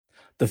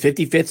The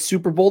 55th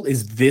Super Bowl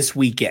is this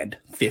weekend,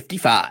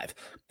 55.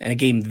 And a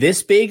game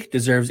this big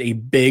deserves a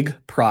big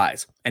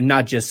prize and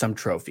not just some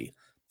trophy.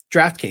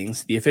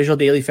 DraftKings, the official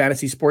daily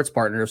fantasy sports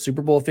partner of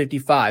Super Bowl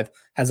 55,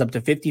 has up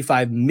to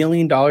 $55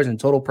 million in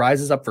total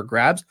prizes up for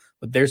grabs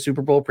with their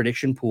Super Bowl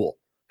prediction pool.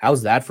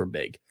 How's that for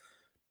big?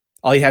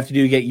 All you have to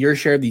do to get your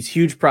share of these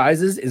huge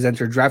prizes is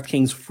enter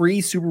DraftKings'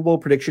 free Super Bowl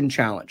prediction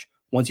challenge.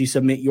 Once you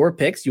submit your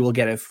picks, you will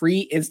get a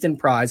free instant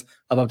prize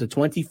of up to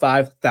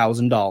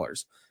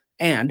 $25,000.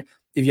 And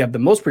if you have the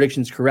most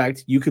predictions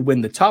correct, you could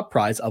win the top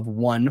prize of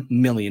 $1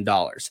 million.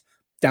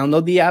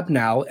 Download the app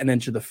now and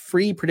enter the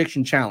free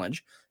prediction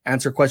challenge.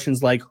 Answer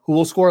questions like who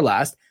will score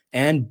last,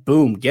 and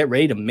boom, get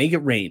ready to make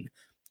it rain.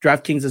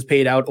 DraftKings has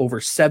paid out over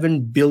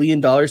 $7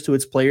 billion to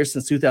its players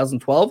since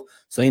 2012,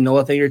 so they know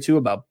a thing or two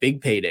about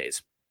big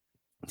paydays.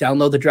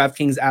 Download the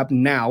DraftKings app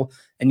now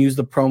and use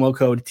the promo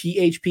code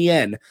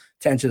THPN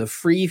to enter the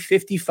free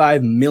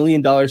 $55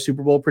 million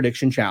Super Bowl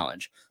prediction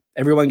challenge.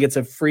 Everyone gets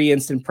a free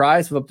instant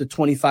prize of up to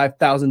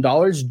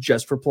 $25,000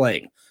 just for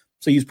playing.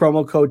 So use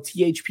promo code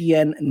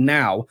THPN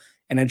now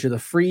and enter the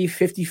free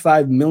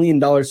 $55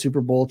 million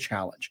Super Bowl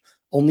challenge.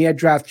 Only at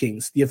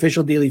DraftKings, the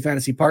official daily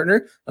fantasy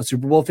partner of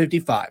Super Bowl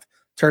 55.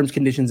 Terms,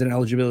 conditions, and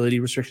eligibility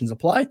restrictions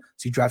apply.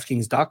 See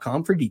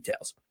DraftKings.com for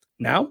details.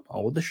 Now,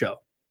 on with the show.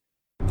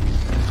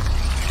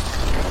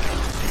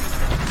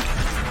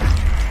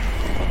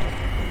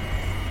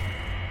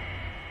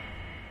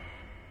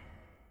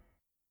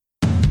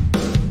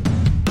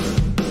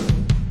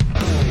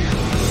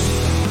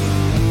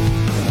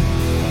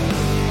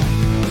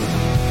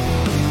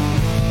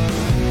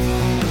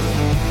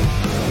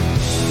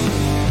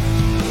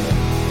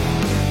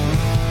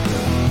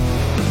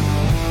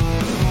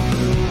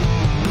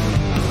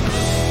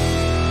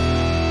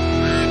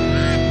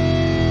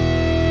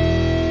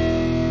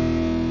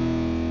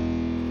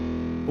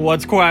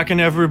 What's quacking,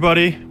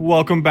 everybody?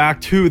 Welcome back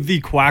to the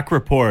Quack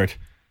Report.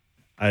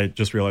 I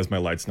just realized my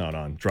light's not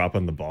on.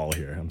 Dropping the ball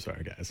here. I'm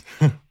sorry, guys.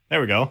 There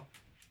we go.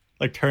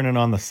 Like turning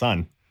on the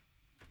sun.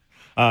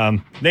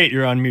 Nate,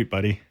 you're on mute,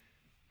 buddy.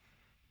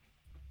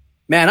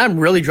 Man, I'm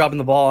really dropping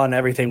the ball on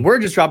everything. We're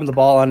just dropping the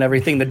ball on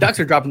everything. The Ducks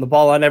are dropping the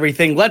ball on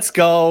everything. Let's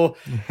go.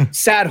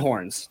 Sad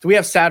horns. Do we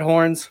have sad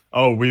horns?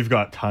 Oh, we've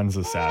got tons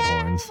of sad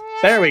horns.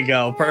 There we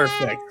go.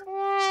 Perfect.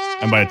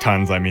 And by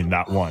tons, I mean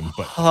that one.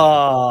 But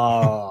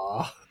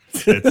oh.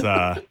 It's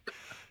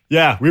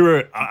yeah,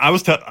 I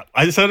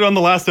said it on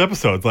the last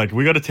episode. Like,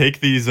 we got to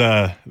take these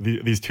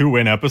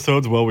 2-win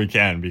episodes while we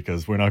can,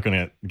 because we're not going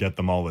to get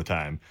them all the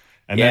time.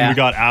 And then we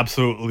got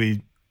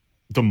absolutely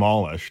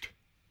demolished.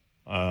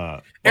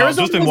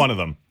 Just in one of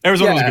them.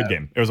 Arizona was a good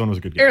game.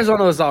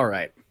 Arizona was all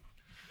right.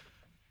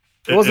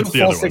 It wasn't a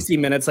full 60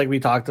 minutes like we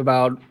talked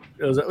about.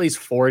 It was at least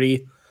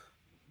 40.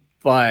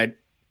 But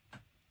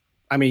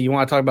I mean, you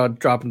want to talk about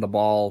dropping the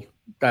ball?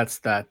 That's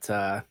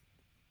that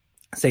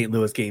St.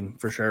 Louis game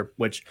for sure,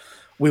 which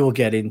we will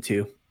get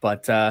into.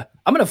 But I'm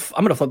gonna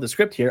flip the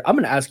script here. I'm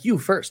gonna ask you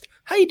first.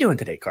 How you doing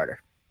today, Carter?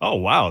 Oh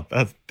wow,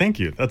 thank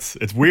you.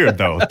 It's weird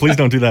though. Please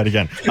don't do that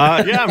again.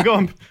 Yeah,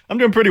 I'm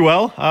doing pretty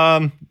well.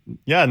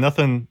 Yeah,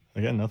 nothing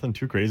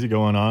too crazy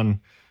going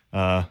on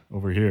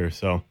over here.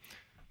 So,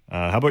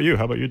 how about you?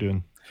 How about you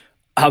doing?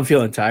 I'm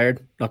feeling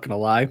tired, not gonna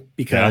lie,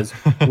 because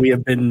we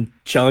have been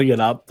chilling it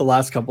up the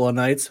last couple of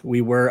nights.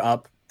 We were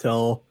up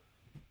till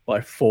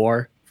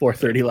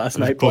 4:30 last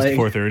night. Close to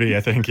 4:30,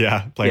 I think.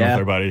 Yeah, playing with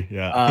our buddy.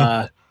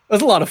 Yeah, it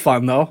was a lot of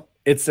fun though.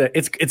 It's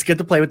good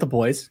to play with the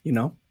boys. You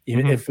know,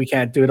 even if we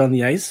can't do it on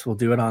the ice, we'll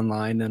do it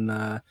online and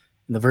in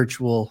the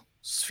virtual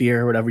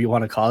sphere, whatever you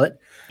want to call it.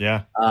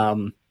 Yeah.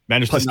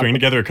 Managed to string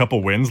together a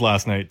couple wins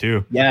last night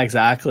too. Yeah,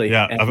 exactly.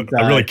 Yeah, and,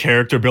 a really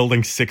character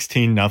building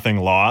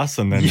 16-0 loss,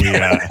 and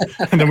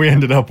then we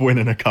ended up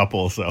winning a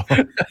couple. So,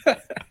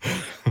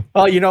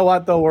 well, you know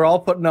what though, we're all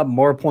putting up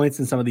more points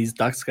than some of these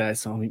Ducks guys,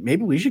 so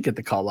maybe we should get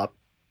the call up.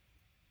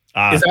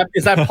 Is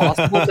that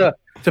possible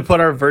to put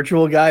our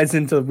virtual guys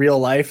into real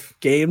life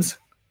games?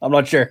 I'm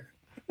not sure.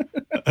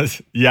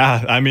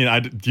 Yeah, I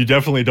mean, you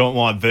definitely don't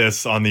want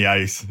this on the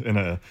ice in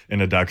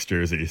a Ducks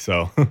jersey.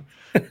 So.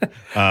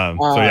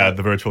 So yeah,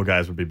 the virtual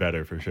guys would be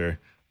better for sure.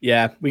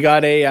 Yeah, we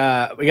got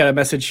a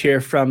message here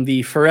from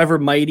the Forever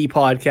Mighty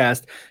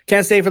podcast.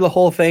 Can't stay for the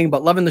whole thing,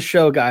 but loving the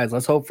show, guys.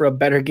 Let's hope for a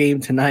better game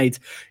tonight.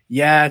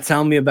 Yeah,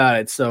 tell me about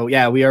it. So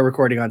yeah, we are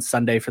recording on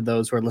Sunday for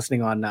those who are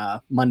listening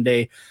on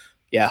Monday.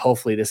 Yeah,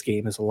 hopefully this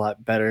game is a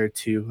lot better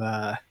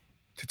to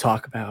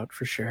talk about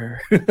for sure.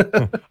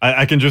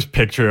 I can just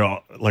picture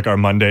like our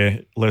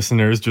Monday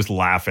listeners just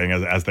laughing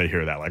as they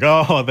hear that. Like,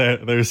 oh,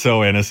 they're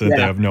so innocent. Yeah.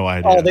 They have no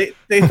idea. Oh,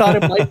 they thought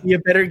it might be a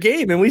better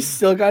game, and we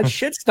still got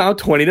shit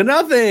stomped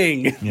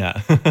 20-0. Yeah.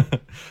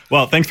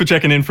 Well, thanks for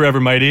checking in, Forever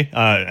Mighty.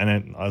 And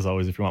then, as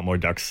always, if you want more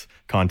Ducks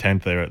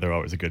content, they're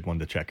always a good one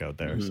to check out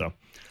there. So,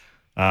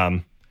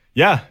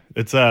 yeah,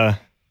 it's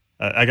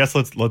I guess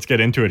let's get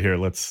into it here.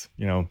 Let's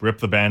rip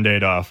the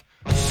Band-Aid off.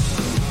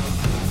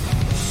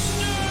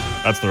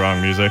 That's the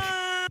wrong music.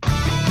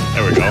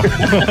 There we go.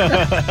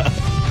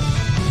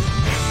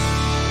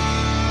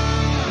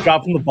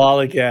 Dropping the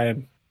ball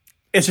again.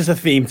 It's just a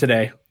theme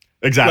today.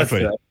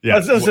 Exactly. Yeah.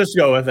 Let's just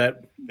go with it.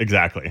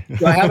 Exactly.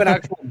 Do I have an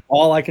actual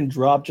ball I can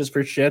drop just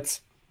for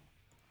shits?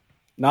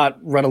 Not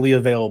readily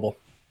available.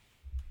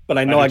 But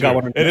I know I got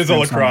one. It is a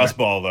lacrosse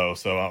ball, though,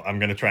 so I'm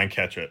going to try and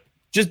catch it.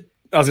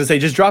 I was going to say,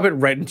 just drop it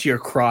right into your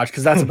crotch,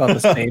 because that's about the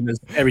same as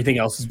everything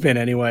else has been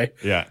anyway.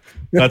 Yeah.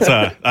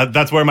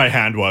 That's where my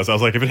hand was. I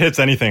was like, if it hits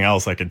anything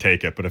else, I can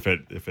take it. But if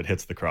it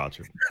hits the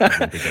crotch, it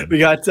won't be good. We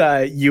got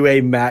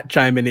UA Matt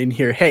chiming in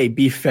here. Hey,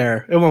 be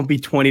fair. It won't be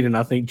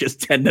 20-0, just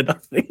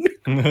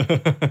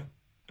 10-0.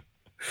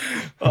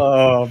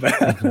 Oh,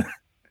 man.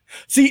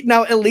 See,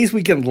 now at least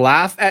we can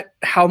laugh at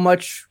how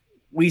much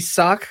we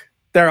suck.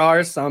 There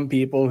are some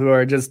people who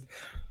are just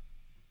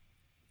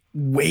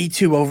way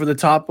too over the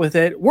top with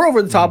it. We're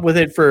over the top with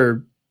it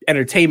for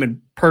entertainment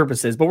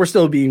purposes, but we're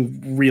still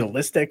being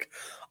realistic,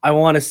 I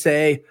want to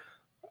say.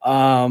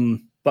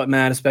 But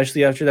man,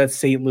 especially after that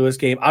St. Louis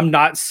game, I'm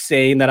not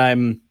saying that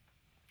I'm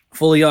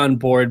fully on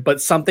board,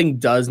 but something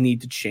does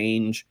need to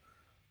change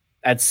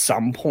at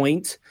some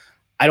point.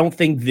 I don't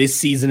think this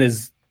season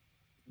is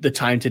the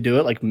time to do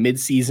it, like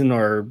mid-season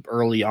or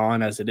early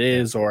on as it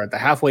is, or at the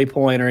halfway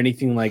point or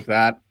anything like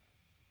that.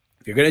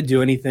 If you're going to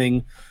do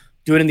anything,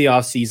 do it in the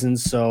off season.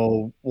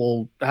 So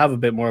we'll have a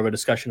bit more of a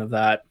discussion of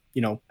that,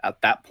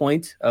 at that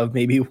point of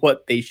maybe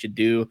what they should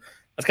do.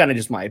 That's kind of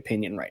just my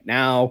opinion right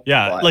now.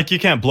 Yeah. Like you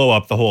can't blow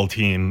up the whole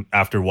team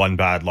after one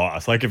bad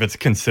loss. Like if it's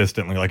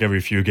consistently, like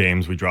every few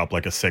games we drop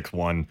like a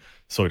 6-1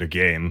 sort of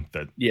game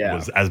that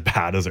was as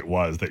bad as it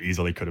was, that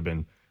easily could have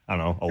been, I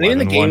don't know, 11-1. In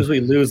the games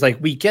we lose, like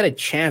we get a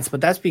chance, but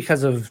that's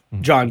because of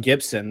John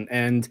Gibson,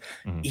 and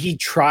he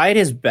tried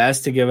his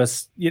best to give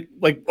us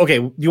okay.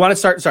 Do you want to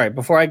start? Sorry,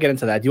 before I get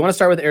into that, do you want to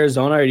start with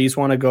Arizona, or do you just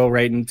want to go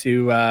right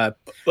into the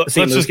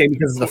St. Louis game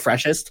because it's the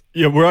freshest?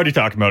 Yeah, we're already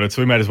talking about it,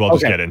 so we might as well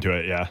just get into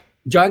it. Yeah,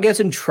 John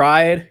Gibson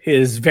tried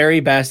his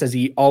very best, as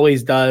he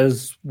always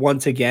does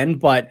once again,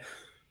 but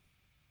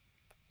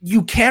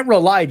you can't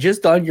rely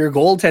just on your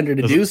goaltender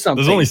to do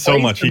something. There's only so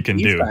much he can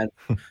do.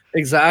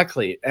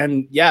 Exactly,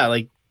 and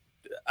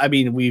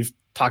we've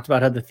talked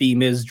about how the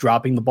theme is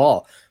dropping the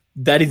ball.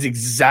 That is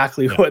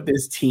exactly what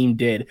this team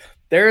did.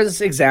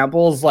 There's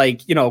examples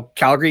like,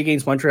 Calgary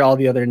against Montreal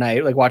the other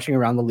night, like watching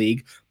around the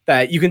league,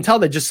 that you can tell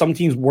that just some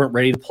teams weren't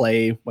ready to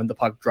play when the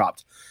puck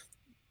dropped.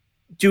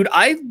 Dude,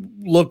 I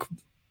look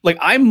like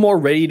I'm more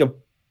ready to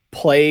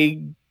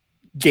play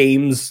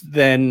games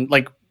than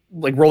like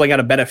rolling out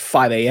of bed at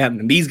 5 a.m.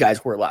 than these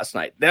guys were last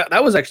night.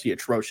 That was actually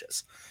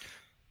atrocious.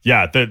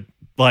 Yeah,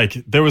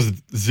 there was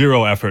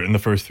zero effort in the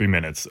first 3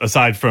 minutes,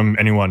 aside from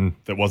anyone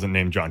that wasn't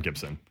named John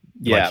Gibson.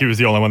 Yeah. He was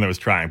the only one that was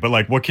trying. But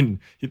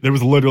there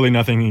was literally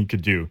nothing he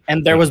could do.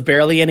 And there was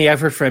barely any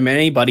effort from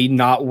anybody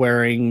not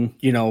wearing,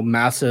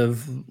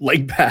 massive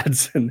leg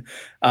pads and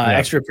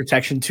extra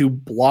protection to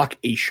block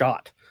a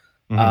shot,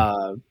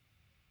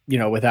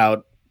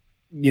 without,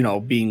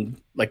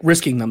 being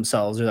risking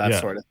themselves or that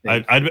sort of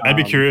thing. I'd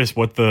be curious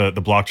what the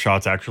blocked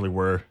shots actually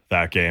were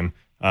that game.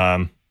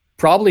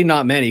 Probably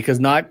not many, because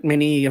not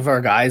many of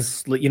our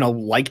guys,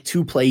 like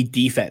to play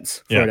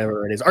defense for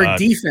whatever it is. Our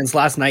defense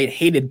last night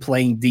hated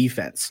playing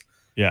defense.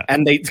 Yeah.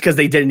 And because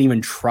they didn't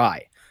even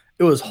try.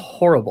 It was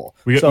horrible.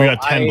 We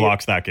got 10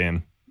 blocks that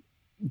game.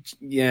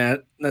 Yeah,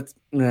 that's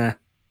nah.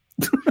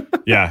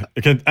 Yeah.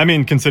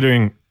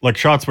 Considering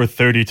shots were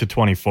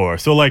 30-24.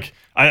 So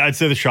I'd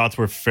say the shots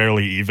were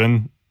fairly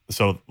even.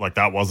 So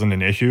that wasn't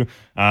an issue.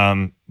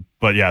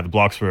 But yeah, the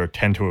blocks were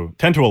 10 to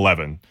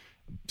 11.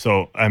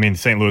 So,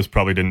 St. Louis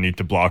probably didn't need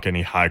to block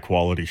any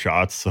high-quality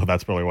shots, so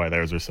that's probably why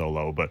theirs are so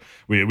low. But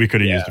we could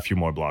have used a few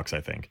more blocks,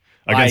 I think.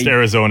 Against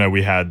Arizona,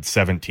 we had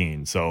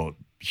 17, so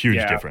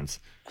huge difference.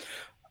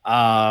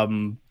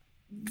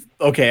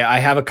 Okay, I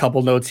have a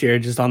couple notes here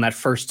just on that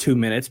first 2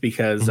 minutes,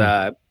 because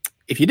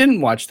if you didn't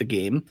watch the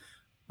game,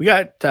 we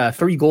got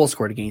 3 goals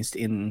scored against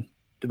in,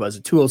 was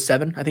it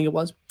 207, I think it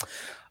was.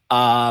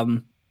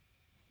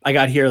 I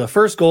got here the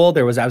first goal.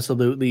 There was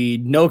absolutely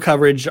no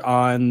coverage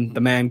on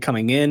the man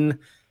coming in.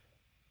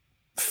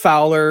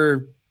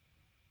 Fowler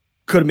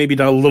could have maybe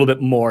done a little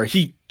bit more.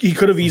 He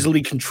could have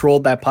easily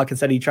controlled that puck.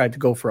 Instead, he tried to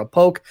go for a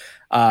poke.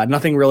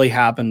 Nothing really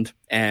happened,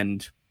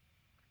 and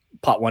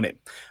pot won it.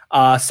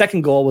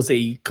 Second goal was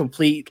a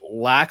complete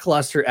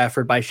lackluster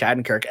effort by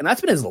Shattenkirk, and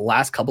that's been his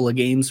last couple of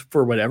games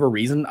for whatever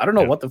reason. I don't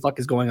know what the fuck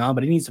is going on,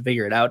 but he needs to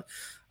figure it out.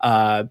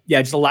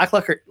 Just a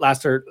lackluster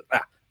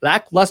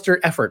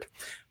effort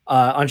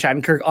on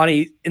Shattenkirk on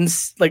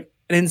an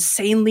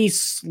insanely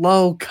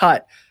slow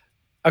cut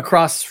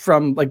across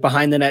from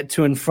behind the net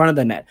to in front of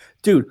the net.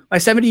 Dude, my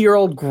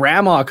 70-year-old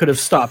grandma could have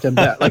stopped him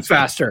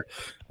faster.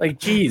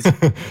 Geez.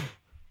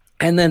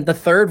 And then the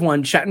third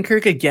one,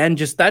 Shattenkirk again,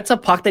 that's a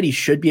puck that he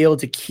should be able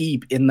to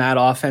keep in that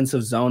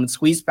offensive zone.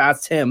 Squeeze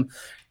past him,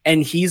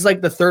 and he's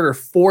the third or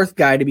fourth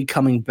guy to be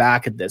coming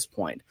back at this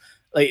point.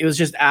 It was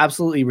just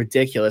absolutely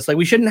ridiculous.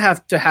 We shouldn't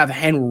have to have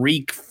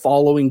Henrique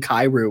following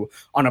Kyrou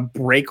on a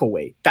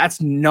breakaway. That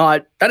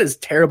is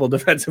terrible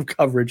defensive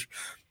coverage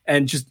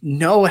and just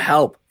no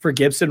help for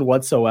Gibson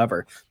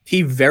whatsoever.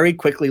 He very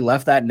quickly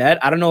left that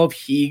net. I don't know if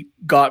he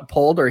got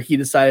pulled or he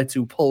decided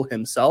to pull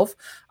himself.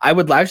 I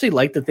would actually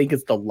like to think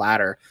it's the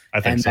latter.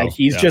 I think and so. That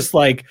he's just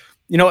like,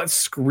 you know what,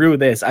 screw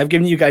this. I've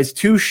given you guys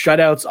 2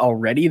 shutouts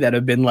already that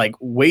have been like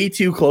way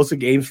too close of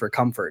games for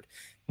comfort.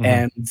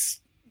 And,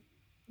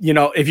 you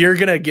know, if you're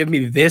going to give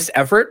me this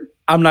effort,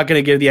 I'm not going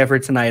to give the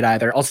effort tonight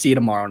either. I'll see you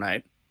tomorrow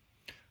night.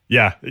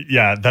 Yeah,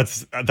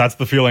 that's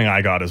the feeling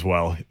I got as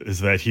well,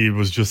 is that he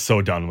was just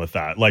so done with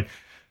that. Like,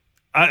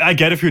 I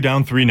get if you're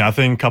down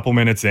 3-0, couple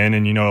minutes in,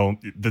 and you know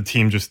the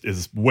team just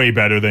is way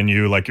better than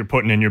you, like you're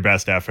putting in your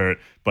best effort,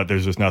 but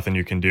there's just nothing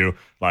you can do.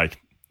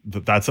 Like,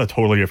 that's a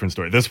totally different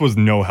story. This was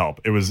no help.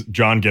 It was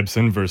John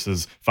Gibson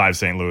versus 5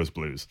 St. Louis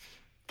Blues.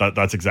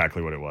 That's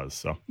exactly what it was.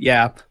 So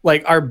yeah,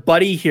 like our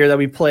buddy here that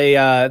we play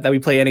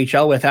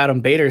NHL with,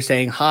 Adam Bader,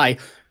 saying hi.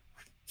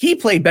 He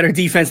played better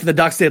defense than the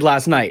Ducks did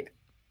last night.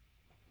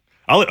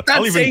 I'll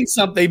even saying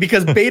something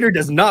because Bader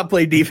does not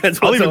play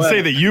defense whatsoever. I'll even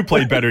say that you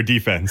played better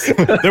defense.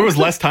 There was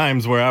less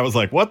times where I was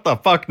like, what the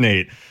fuck,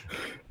 Nate?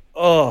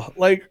 Oh,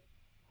 like,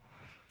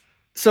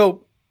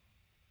 so,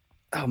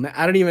 oh man,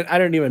 I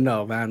don't even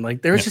know, man.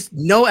 Like, there was just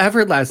no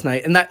effort last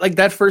night. And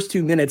that first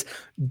 2 minutes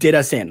did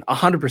us in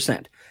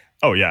 100%.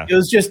 Oh yeah. It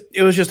was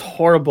just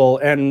horrible.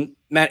 And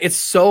man, it's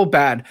so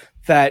bad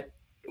that,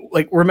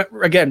 like,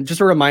 again, just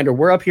a reminder,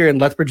 we're up here in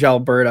Lethbridge,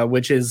 Alberta,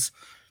 which is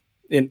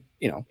in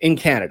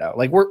Canada.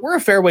 Like, we're a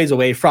fair ways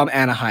away from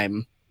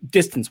Anaheim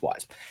distance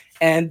wise.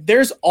 And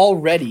there's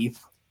already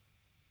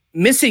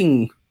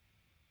missing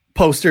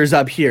posters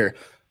up here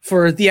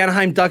for the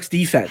Anaheim Ducks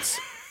defense.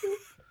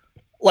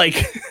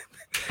 Like,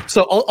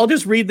 so I'll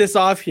just read this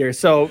off here.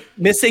 So,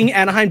 missing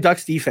Anaheim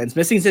Ducks defense,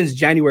 missing since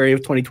January of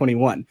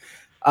 2021.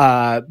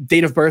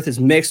 Date of birth is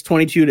mixed,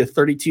 22 to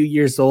 32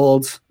 years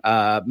old,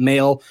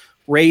 male.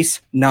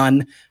 Race,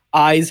 none.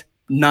 Eyes,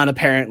 none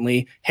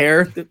apparently.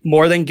 Hair,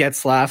 more than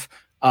Getzlaff.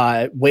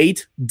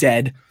 Weight,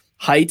 dead.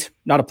 Height,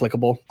 not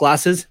applicable.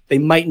 Glasses, they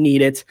might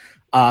need it.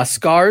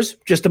 Scars,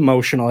 just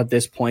emotional at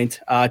this point.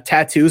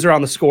 Tattoos are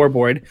on the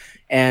scoreboard,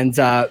 and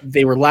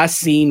they were last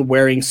seen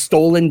wearing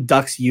stolen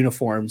Ducks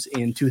uniforms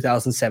in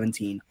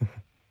 2017.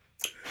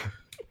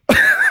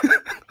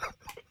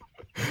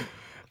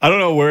 I don't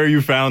know where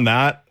you found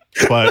that,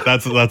 but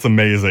that's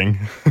amazing.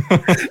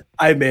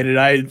 I made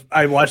it.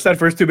 I watched that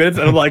first 2 minutes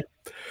and I'm like,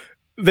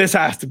 this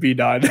has to be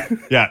done.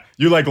 Yeah.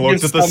 You like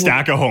looked at the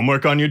stack of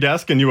homework on your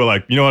desk and you were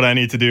like, you know what I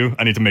need to do?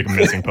 I need to make a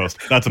missing post.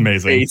 That's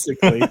amazing.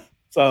 Basically.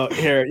 So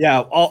here,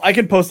 yeah, I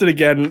can post it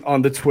again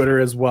on the Twitter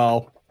as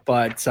well.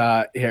 But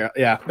here,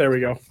 yeah, there we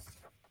go.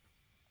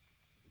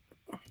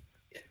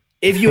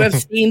 If you have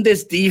seen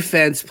this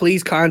defense,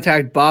 please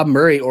contact Bob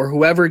Murray or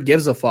whoever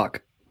gives a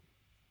fuck.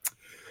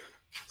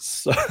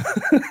 So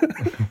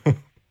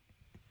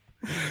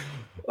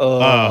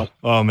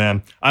oh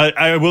man,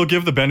 I will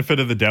give the benefit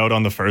of the doubt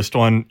on the first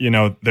one. You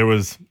know,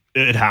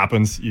 it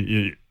happens.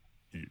 You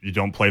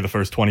don't play the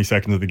first 20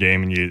 seconds of the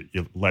game and you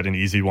let an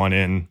easy one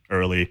in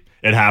early.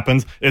 It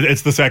happens.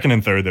 It's the second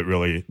and third that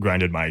really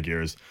grinded my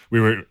gears. We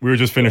were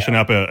just finishing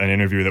up an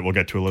interview that we'll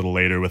get to a little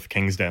later with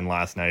King's Den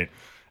last night,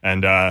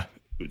 and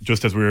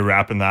just as we were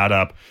wrapping that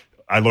up,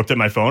 I looked at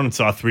my phone and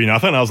saw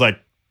 3-0. I was like,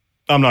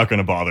 I'm not going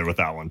to bother with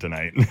that one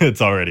tonight.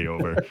 It's already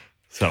over.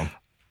 So,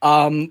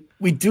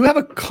 we do have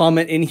a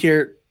comment in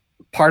here.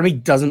 Part of me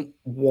doesn't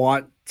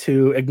want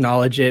to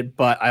acknowledge it,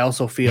 but I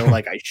also feel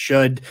like I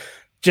should,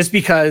 just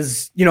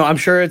because, you know, I'm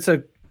sure it's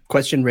a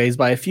question raised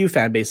by a few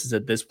fan bases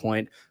at this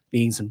point,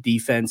 being some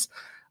defense.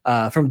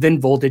 From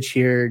Vin Voltage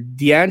here,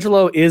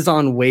 D'Angelo is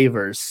on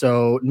waivers,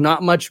 so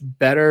not much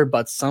better,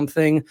 but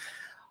something.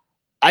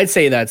 I'd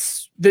say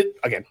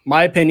again,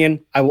 my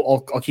opinion.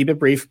 I'll keep it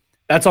brief.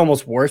 That's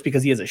almost worse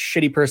because he has a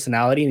shitty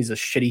personality and he's a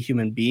shitty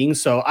human being.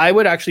 So I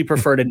would actually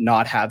prefer to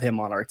not have him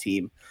on our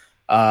team.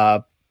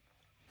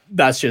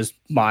 That's just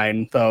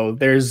mine, though.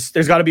 There's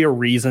got to be a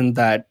reason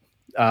that.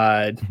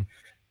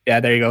 Yeah,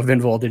 there you go.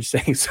 Vin Voltage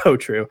saying so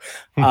true.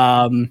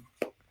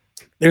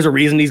 There's a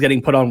reason he's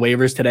getting put on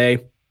waivers today.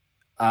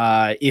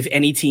 If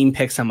any team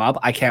picks him up,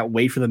 I can't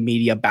wait for the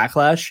media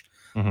backlash.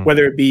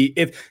 Whether it be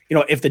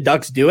if the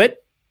Ducks do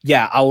it,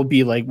 yeah, I will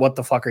be like, what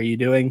the fuck are you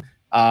doing?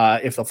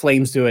 If the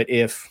Flames do it,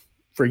 if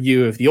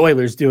the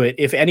Oilers do it,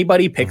 if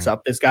anybody picks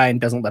up this guy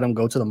and doesn't let him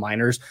go to the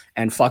minors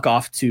and fuck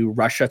off to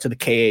Russia to the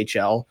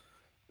KHL,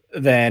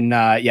 then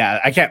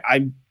yeah, I can't.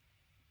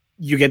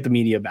 You get the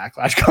media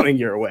backlash coming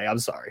your way. I'm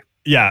sorry.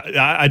 Yeah,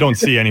 I don't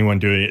see anyone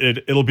doing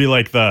it. It'll be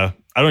like I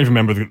don't even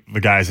remember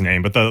the guy's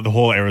name, but the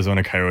whole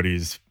Arizona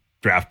Coyotes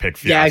draft pick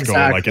fiasco,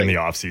 like in the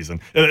offseason.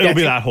 It'll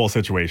be that whole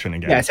situation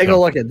again. Yeah, take a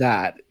look at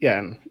that.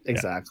 Yeah,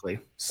 exactly.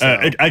 So.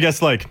 I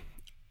guess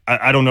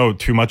I don't know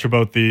too much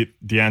about the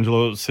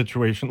D'Angelo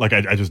situation. Like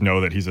I just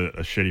know that he's a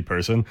shitty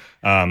person.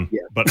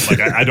 But like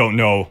I don't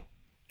know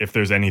if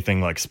there's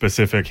anything like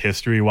specific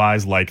history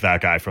wise like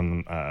that guy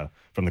from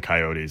the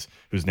Coyotes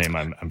whose name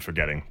I'm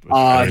forgetting.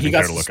 He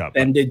got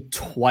suspended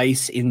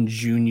twice in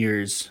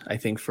juniors, I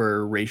think,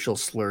 for racial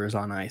slurs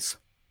on ice.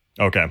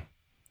 Okay.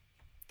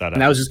 And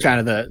that was just kind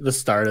of the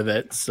start of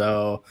it.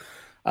 So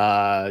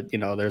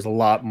There's a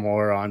lot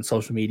more on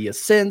social media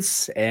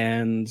since,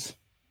 and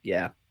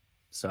yeah.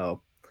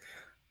 So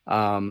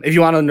if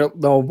you want to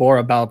know more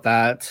about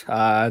that,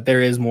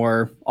 there is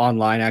more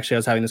online. Actually, I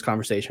was having this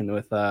conversation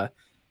with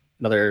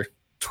another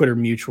Twitter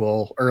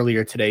mutual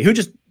earlier today who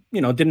just,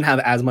 didn't have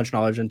as much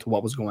knowledge into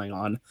what was going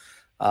on.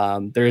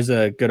 There is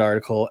a good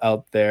article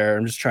out there.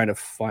 I'm just trying to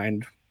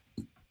find,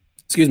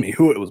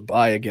 who it was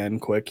by again,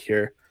 quick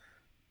here.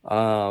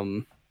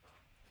 Was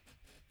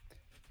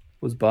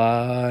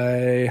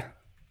by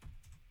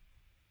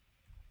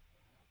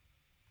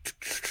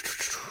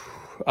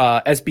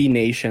SB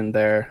Nation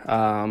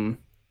there.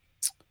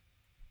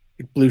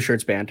 Blue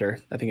Shirts Banter,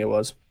 I think it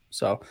was.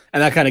 So,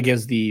 and that kind of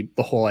gives the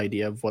whole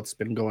idea of what's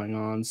been going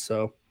on.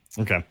 So,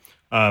 okay.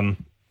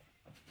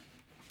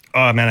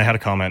 Oh man, I had a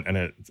comment and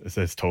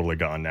it's totally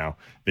gone now.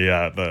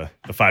 The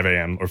 5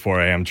 a.m. or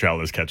 4 a.m.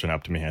 trail is catching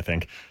up to me, I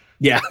think.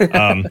 Yeah.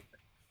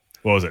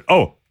 What was it?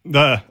 Oh,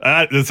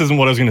 this isn't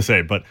what I was going to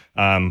say, but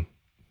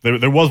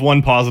there was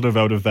one positive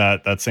out of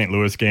that St.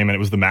 Louis game, and it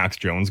was the Max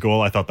Jones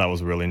goal. I thought that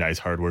was a really nice,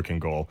 hardworking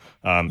goal.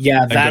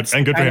 Yeah,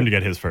 and good for him to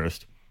get his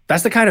first.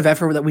 That's the kind of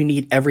effort that we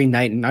need every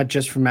night, and not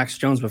just from Max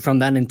Jones, but from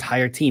that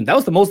entire team. That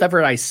was the most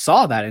effort I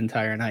saw that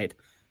entire night.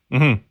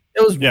 Mm-hmm.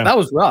 That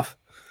was rough.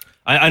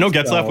 I know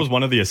Getzlaff was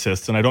one of the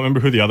assists, and I don't remember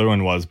who the other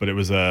one was, but it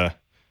was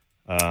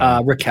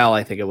Raquel,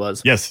 I think it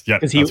was. Yes, yeah,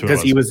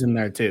 because he was in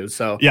there too.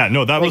 So yeah,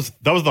 no, that was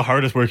the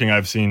hardest working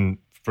I've seen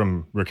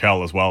from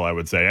Raquel as well, I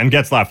would say. And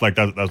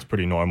Getzlaff, that's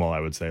pretty normal, I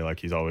would say. Like,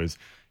 he's always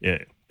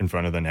in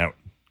front of the net,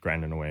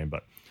 grinding away.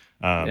 But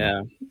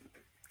yeah,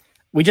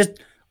 we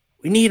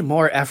need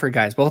more effort,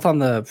 guys, both on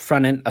the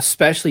front end,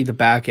 especially the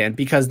back end,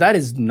 because that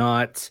is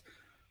not.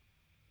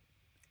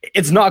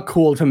 It's not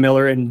cool to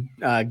Miller and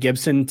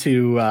Gibson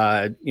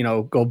to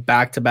go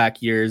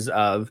back-to-back years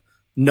of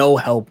no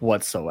help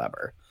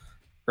whatsoever,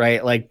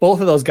 right? Like,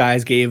 both of those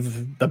guys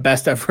gave the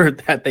best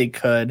effort that they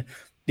could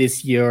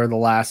this year, or the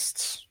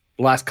last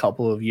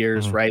couple of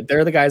years, mm-hmm. right?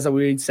 They're the guys that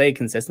we would say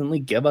consistently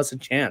give us a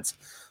chance,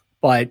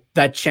 but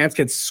that chance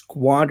gets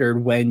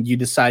squandered when you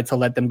decide to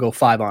let them go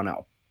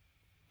 5-on-0.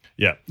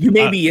 Yeah, you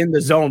may be in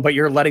the zone, but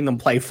you're letting them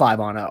play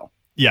 5-on-0.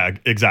 Yeah,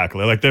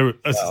 exactly. Like, there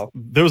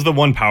was the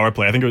one power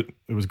play. I think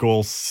it was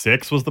goal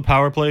 6 was the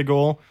power play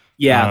goal.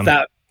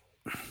 Yeah,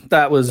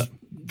 that was.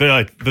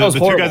 The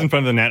two guys in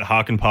front of the net,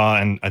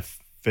 Hakanpää, and I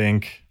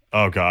think,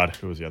 oh god,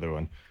 who was the other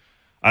one?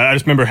 I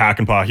just remember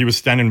Hakanpää. He was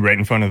standing right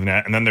in front of the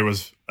net, and then there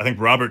was, I think,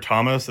 Robert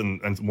Thomas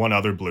and one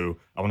other blue.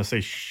 I want to say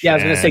Shen. Yeah, I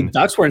was going to say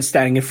Ducks weren't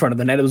standing in front of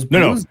the net. It was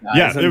Blues guys.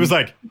 Yeah,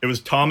 it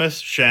was Thomas,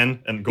 Shen,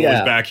 and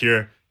goalies back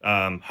here.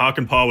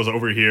 Hakanpää was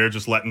over here,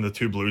 just letting the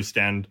two Blues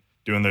stand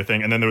doing their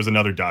thing, and then there was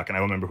another Duck, and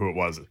I don't remember who it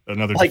was,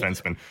 another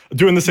defenseman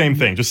doing the same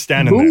thing, just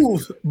standing there.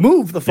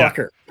 Move the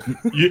fucker.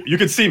 Yeah. You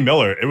could see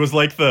Miller. It was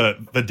like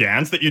the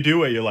dance that you do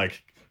where you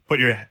like put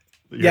your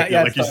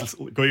you just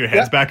go your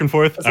hands back and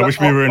forth. I wish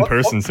we were in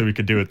person so we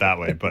could do it that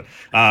way, but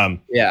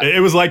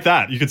it was like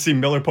that. You could see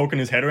Miller poking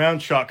his head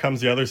around, shot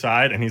comes the other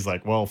side, and he's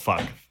like, well,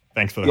 fuck.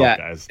 Thanks for the help,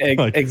 guys.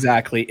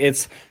 Exactly.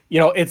 It's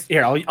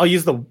here. I'll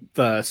use the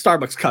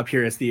Starbucks cup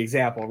here as the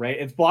example, right?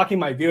 It's blocking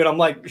my view, and I'm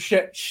like,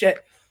 shit.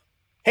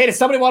 Hey, does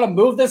somebody want to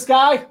move this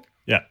guy?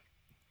 Yeah.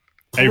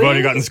 Hey, you've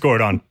already gotten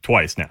scored on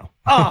twice now.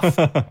 Oh,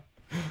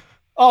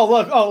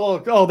 look.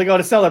 Oh, they go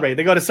to celebrate.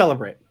 I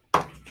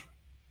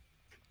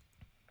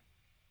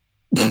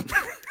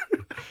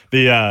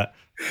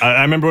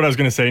remember what I was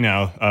going to say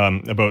now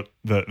about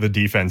the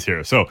defense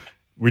here. So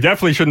we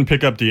definitely shouldn't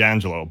pick up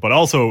D'Angelo, but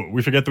also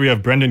we forget that we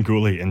have Brendan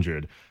Gooley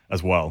injured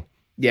as well.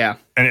 Yeah.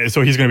 And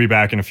so he's going to be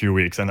back in a few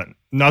weeks. And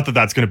not that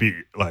that's going to be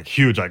like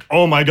huge, like,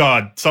 oh my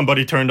God,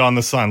 somebody turned on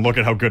the sun. Look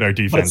at how good our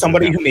defense is.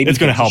 Somebody who maybe it's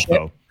going to help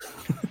though.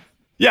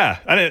 Yeah.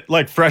 And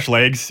like fresh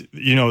legs,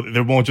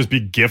 there won't just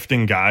be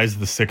gifting guys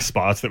the 6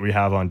 spots that we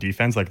have on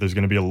defense. Like, there's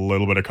going to be a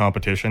little bit of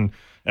competition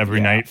every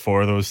night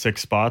for those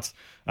 6 spots.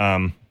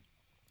 And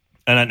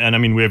I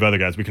mean, we have other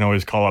guys. We can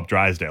always call up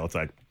Drysdale. It's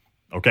like,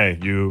 okay,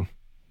 you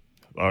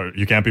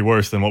can't be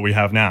worse than what we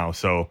have now.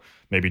 So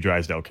maybe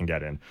Drysdale can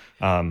get in.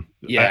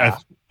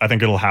 I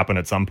think it'll happen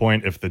at some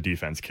point if the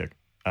defense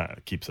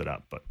keeps it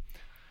up. But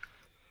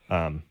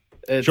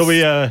shall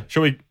we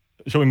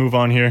move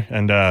on here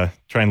and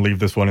try and leave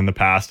this one in the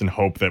past and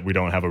hope that we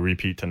don't have a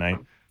repeat tonight?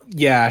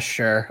 Yeah,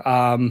 sure.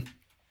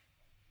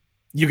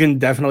 You can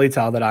definitely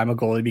tell that I'm a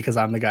goalie because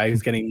I'm the guy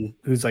who's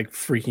like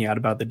freaking out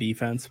about the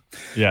defense.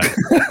 Yeah.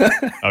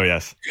 Oh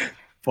yes.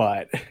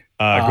 But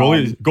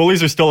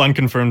goalies are still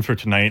unconfirmed for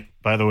tonight,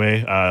 by the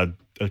way.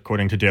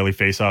 According to Daily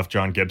Faceoff,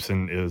 John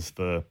Gibson is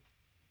the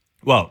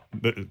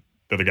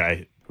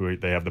guy who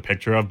they have the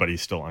picture of, but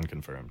he's still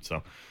unconfirmed.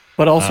 So,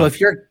 but also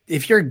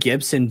if you're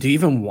Gibson, do you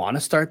even want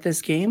to start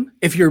this game?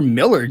 If you're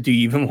Miller, do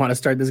you even want to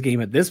start this game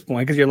at this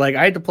point? Because you're like,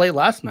 I had to play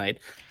last night,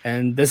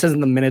 and this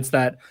isn't the minutes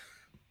that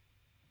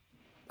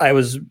I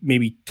was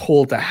maybe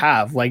told to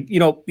have. Like,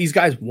 these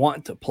guys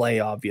want to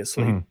play,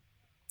 obviously,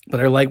 but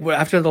they're like, well,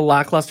 after the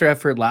lackluster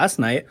effort last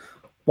night,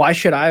 why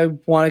should I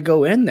want to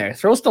go in there?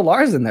 Throw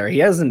Stolarz in there. He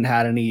hasn't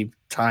had any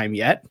time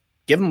yet.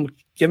 Give him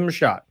a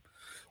shot.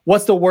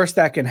 what's the worst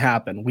that can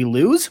happen? We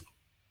lose?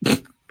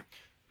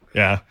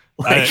 Yeah.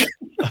 Like,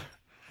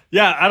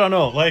 I don't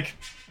know. Like,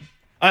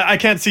 I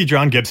can't see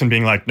John Gibson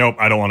being like, nope,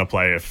 I don't want to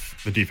play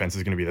if the defense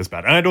is going to be this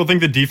bad. And I don't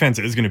think the defense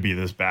is going to be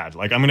this bad.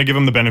 Like, I'm going to give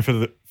them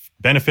the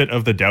benefit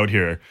of the doubt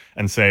here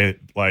and say,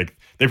 like,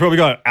 they probably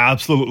got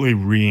absolutely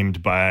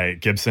reamed by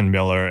Gibson,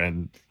 Miller,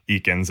 and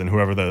Eakins and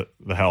whoever the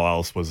hell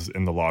else was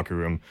in the locker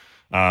room.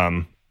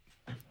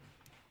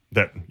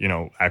 That, you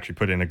know, actually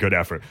put in a good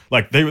effort.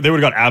 Like, they would have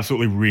got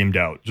absolutely reamed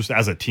out just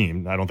as a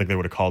team. I don't think they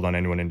would have called on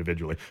anyone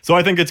individually. So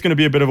I think it's going to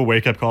be a bit of a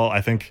wake-up call. I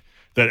think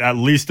that at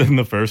least in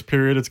the first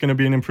period, it's going to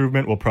be an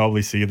improvement. We'll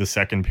probably see the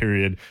second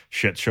period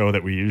shit show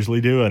that we usually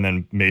do, and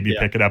then maybe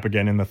pick it up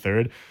again in the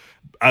third.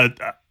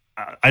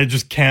 I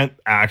just can't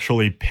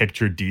actually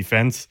picture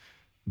defense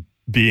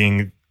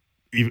being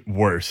even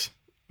worse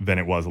than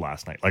it was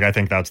last night. Like, I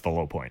think that's the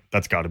low point.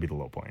 That's got to be the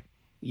low point.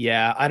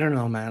 Yeah, I don't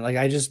know, man. Like,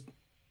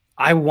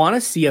 I want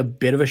to see a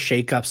bit of a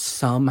shakeup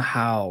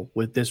somehow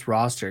with this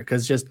roster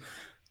because just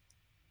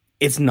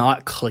it's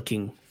not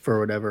clicking for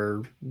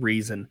whatever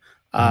reason.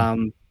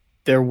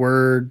 There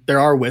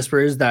are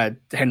whispers that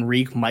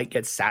Henrique might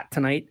get sat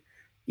tonight,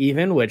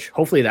 even, which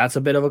hopefully that's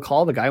a bit of a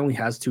call. The guy only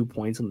has 2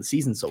 points in the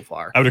season so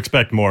far. I would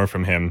expect more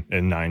from him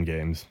in 9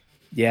 games.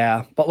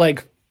 Yeah, but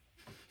like,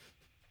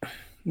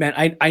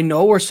 man, I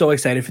know we're so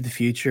excited for the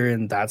future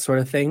and that sort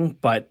of thing,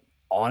 but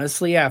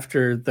honestly,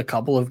 after the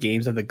couple of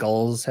games that the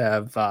Gulls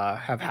have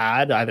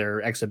had,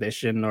 either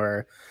exhibition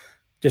or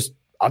just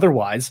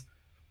otherwise,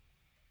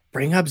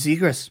 bring up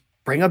Zegras,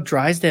 bring up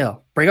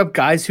Drysdale, bring up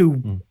guys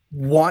who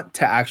want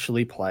to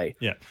actually play.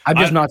 Yeah, I'm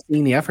just not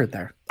seeing the effort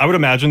there. I would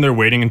imagine they're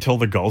waiting until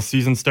the Gulls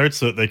season starts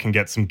so that they can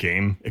get some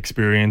game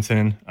experience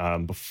in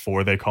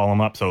before they call them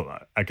up. So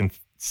I can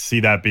see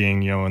that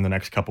being, you know, in the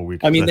next couple of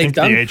weeks. I mean, I think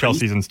the AHL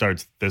season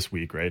starts this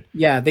week, right?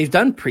 Yeah, they've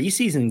done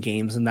preseason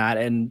games and that,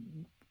 and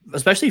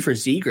especially for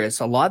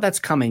Zegras, a lot that's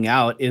coming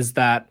out is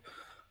that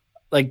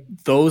like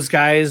those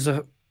guys,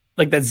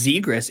 like that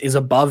Zegras is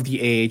above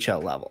the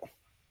AHL level.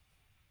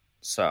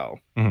 So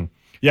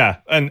yeah,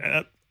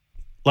 and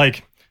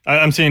like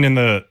I'm seeing in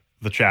the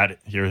chat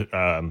here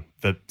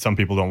that some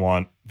people don't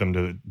want them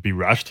to be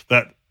rushed.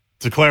 That,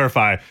 to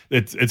clarify,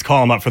 it's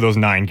call them up for those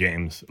 9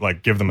 games,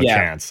 like give them a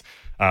chance,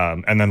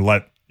 and then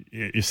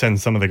you send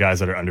some of the guys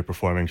that are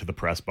underperforming to the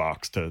press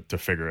box to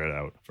figure it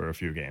out for a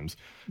few games.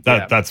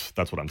 That's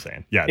what I'm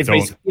saying. Yeah,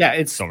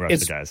 don't rush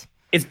the guys.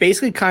 It's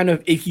basically kind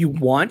of, if you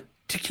want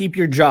to keep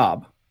your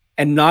job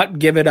and not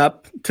give it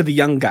up to the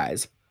young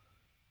guys,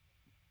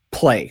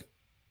 play.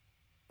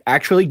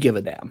 Actually give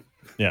a damn.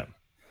 Yeah.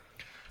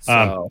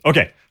 So.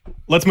 Okay,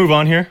 let's move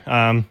on here.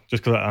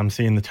 Just because I'm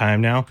seeing the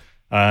time now.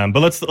 But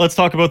let's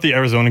talk about the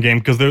Arizona game,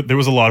 because there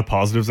was a lot of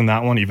positives in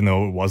that one, even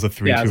though it was a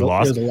 3-2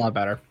 loss. It was a lot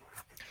better.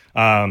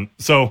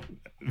 So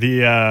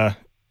the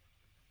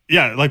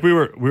like we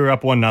were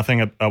up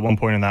 1-0 at one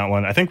point in that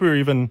one. I think were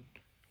we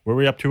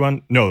up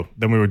 2-1? No,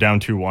 then we were down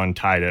 2-1,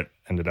 tied it,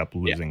 ended up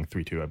losing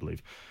 3-2, I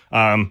believe.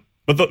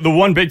 But the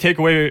one big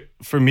takeaway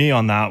for me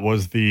on that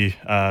was the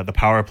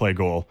power play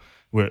goal,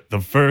 with the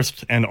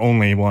first and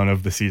only one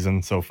of the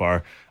season so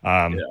far.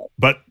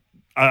 But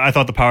I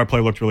thought the power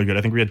play looked really good.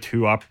 I think we had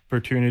 2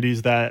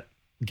 opportunities that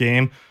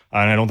game,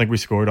 and I don't think we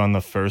scored on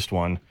the first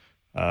one.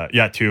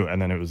 2,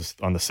 and then it was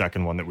on the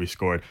second one that we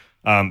scored.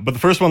 But the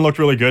first one looked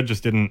really good,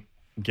 just didn't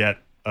get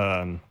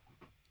anything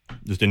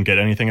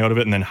out of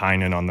it. And then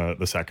Heinen on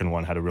the second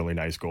one had a really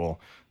nice goal,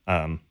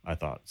 I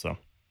thought. So,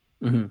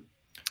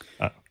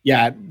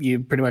 you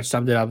pretty much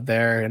summed it up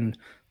there. And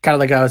kind of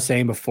like I was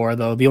saying before,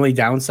 though, the only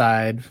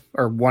downside,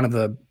 or one of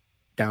the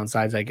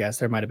downsides, I guess,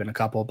 there might have been a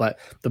couple, but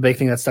the big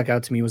thing that stuck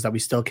out to me was that we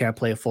still can't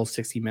play a full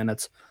 60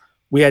 minutes.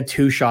 We had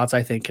 2 shots,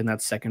 I think, in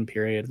that second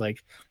period.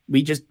 Like,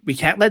 we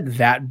can't let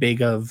that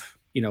big of,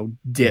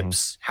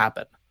 dips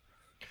happen.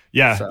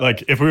 Yeah, so,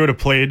 like if we would have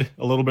played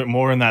a little bit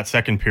more in that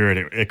second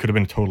period, it could have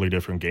been a totally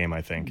different game,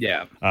 I think.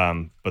 Yeah.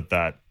 But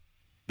that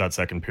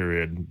second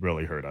period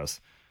really hurt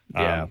us.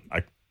 Yeah.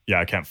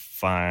 I can't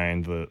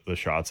find the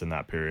shots in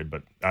that period,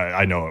 but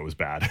I know it was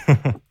bad.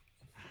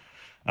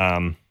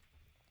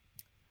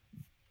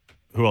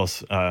 Who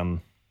else?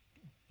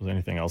 Was there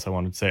anything else I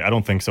wanted to say? I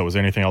don't think so. Was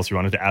there anything else you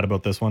wanted to add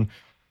about this one?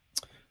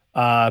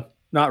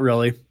 Not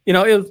really.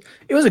 It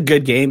was a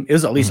good game. It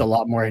was at least a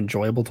lot more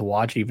enjoyable to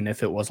watch, even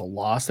if it was a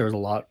loss. There was a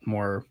lot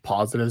more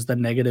positives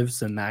than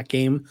negatives in that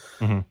game.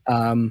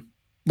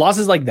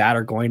 Losses like that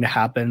are going to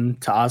happen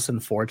to us,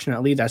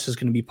 unfortunately. That's just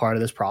going to be part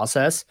of this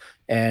process.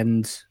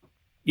 And,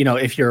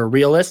 if you're a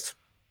realist,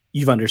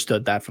 you've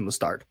understood that from the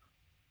start.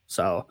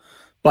 So,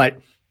 but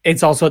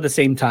it's also at the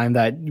same time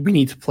that we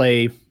need to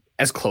play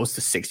as close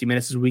to 60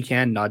 minutes as we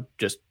can, not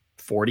just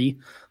 40.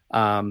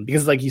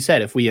 Because like you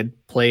said, if we had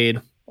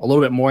played a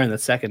little bit more in the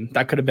second,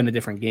 that could have been a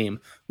different game.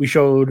 We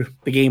showed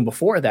the game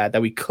before that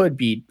we could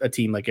beat a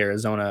team like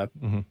Arizona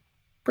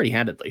pretty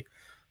handedly.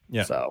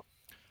 Yeah. So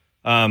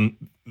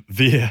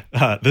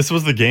this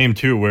was the game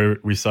too where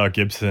we saw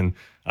Gibson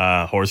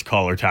horse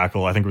collar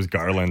tackle. I think it was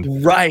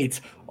Garland. Right.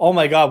 Oh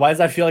my God. Why does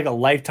that feel like a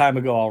lifetime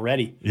ago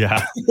already?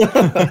 Yeah.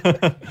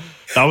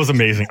 That was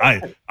amazing.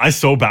 I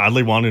so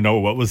badly want to know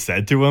what was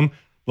said to him.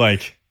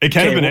 Like, it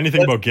can't have been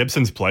anything about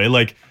Gibson's play.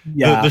 Like,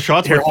 the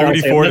shots were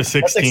 34 to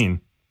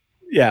 16.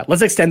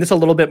 Let's extend this a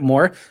little bit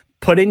more.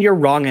 Put in your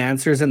wrong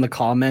answers in the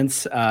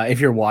comments if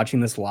you're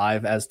watching this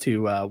live as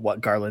to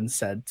what Garland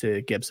said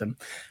to Gibson.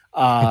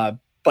 But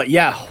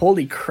yeah,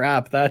 holy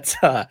crap. That's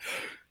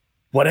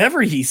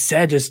whatever he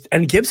said.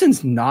 And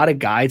Gibson's not a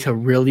guy to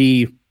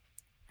really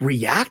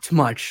react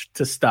much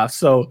to stuff.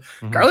 So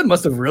Garland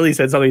must have really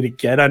said something to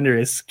get under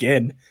his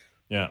skin.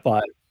 Yeah.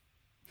 But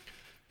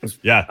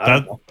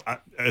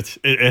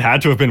it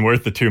had to have been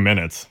worth the 2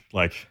 minutes.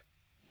 Like,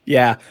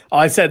 yeah.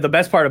 I said the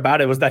best part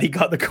about it was that he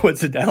got the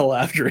coincidental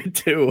after it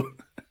too.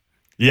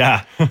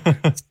 Yeah.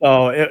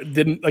 So it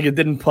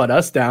didn't put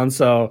us down.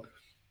 So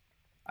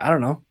I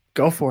don't know.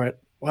 Go for it.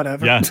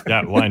 Whatever. Yeah.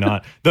 Why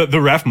not?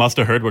 The ref must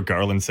have heard what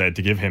Garland said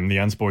to give him the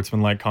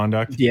unsportsmanlike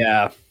conduct.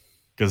 Yeah.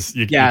 Because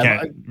you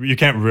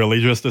can't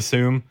really just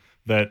assume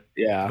that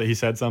he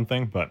said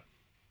something. But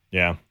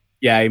yeah.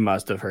 Yeah, he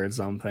must have heard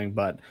something.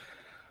 But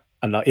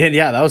that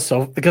was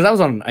because that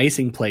was on an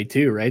icing play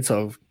too, right?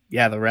 So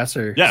yeah, the refs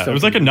are. Yeah, it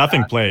was like a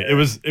nothing play. It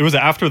was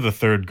after the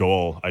third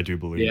goal, I do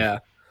believe. Yeah,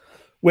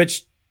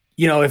 which,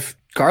 if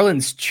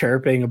Garland's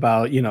chirping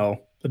about the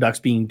Ducks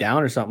being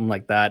down or something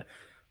like that,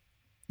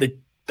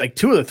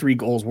 two of the three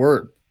goals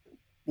were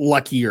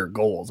luckier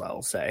goals,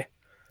 I'll say.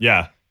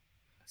 Yeah.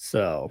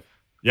 So.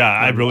 Yeah,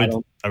 I really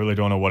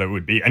don't know what it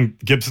would be, and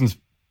Gibson's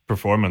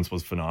performance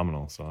was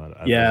phenomenal. So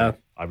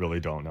I really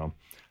don't know.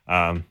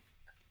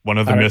 One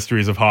of the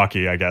mysteries of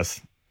hockey, I guess.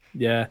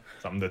 Yeah.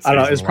 Something that I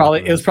don't know.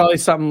 It was probably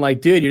something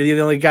like, dude, you're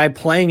the only guy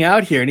playing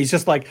out here. And he's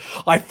just like,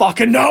 I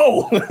fucking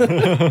know.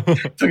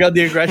 Took out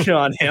the aggression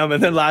on him.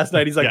 And then last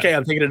night he's like, okay,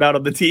 I'm taking it out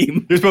on the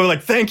team. He was probably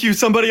like, thank you.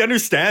 Somebody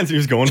understands. He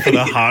was going for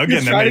the hug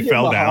and then they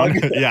fell down.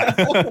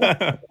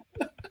 Yeah.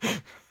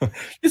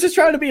 He's just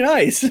trying to be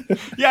nice.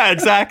 Yeah,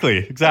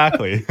 exactly.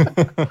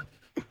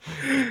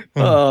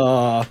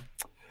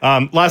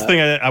 Last thing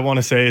I want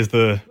to say is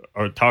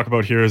talk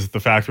about here is the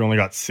fact we only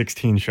got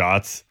 16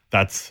 shots.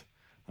 That's,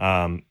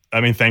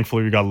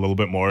 thankfully we got a little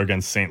bit more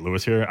against St.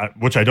 Louis here,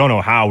 which I don't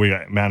know how we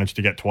managed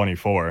to get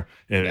 24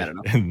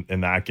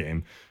 in that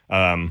game.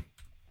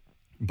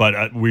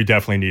 But we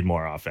definitely need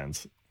more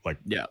offense,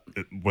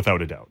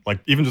 without a doubt. Like,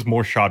 even just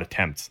more shot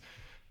attempts,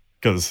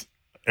 because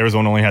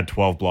Arizona only had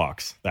 12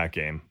 blocks that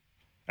game.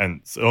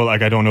 And so, I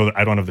don't know,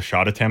 I don't have the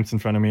shot attempts in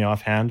front of me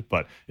offhand,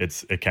 but it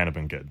can't have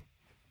been good.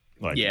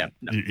 Like, you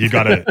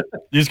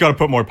just gotta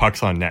put more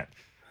pucks on net.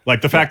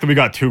 Like, the fact that we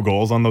got 2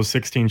 goals on those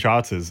 16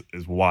 shots is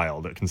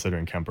wild,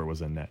 considering Kemper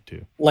was in net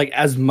too. Like,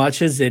 as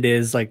much as it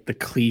is like the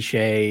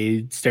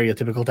cliche,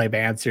 stereotypical type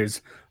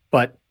answers,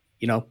 but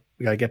we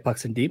gotta get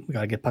pucks in deep, we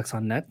gotta get pucks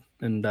on net,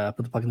 and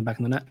put the puck in the back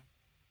of the net.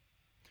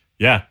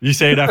 Yeah, you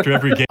say it after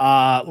every game.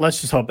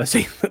 Let's just hope that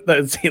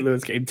St.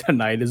 Louis game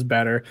tonight is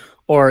better,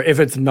 or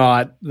if it's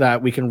not,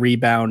 that we can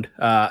rebound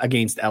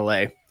against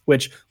LA,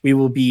 which we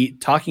will be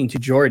talking to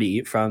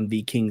Jordy from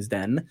the King's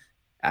Den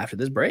after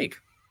this break.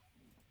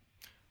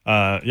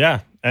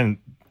 Yeah, and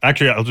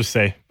actually, I'll just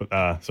say,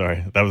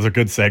 sorry, that was a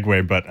good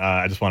segue, but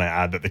I just want to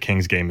add that the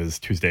Kings game is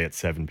Tuesday at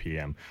 7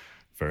 p.m.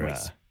 for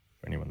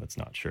anyone that's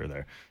not sure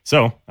there.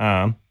 So,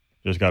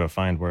 just got to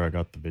find where I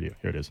got the video.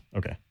 Here it is.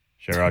 Okay,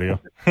 share audio.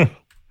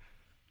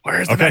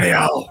 Where's the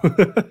video?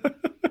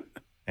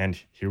 And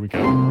here we go.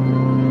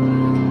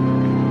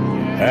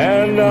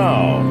 And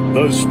now,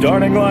 the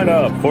starting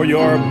lineup for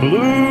your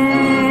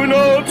Blue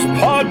Notes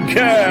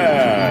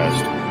podcast.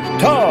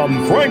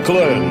 Tom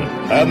Franklin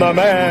and the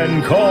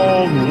man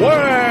called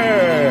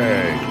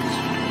Wags.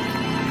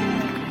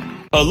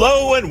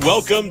 Hello and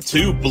welcome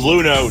to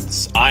Blue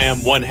Notes. I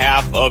am one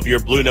half of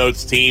your Blue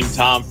Notes team,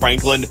 Tom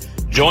Franklin,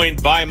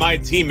 joined by my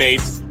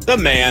teammate, the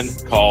man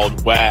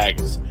called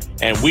Wags.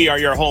 And we are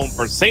your home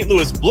for St.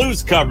 Louis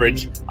Blues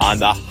coverage on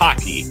the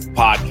Hockey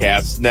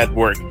Podcast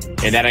Network.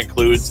 And that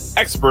includes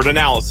expert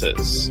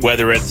analysis,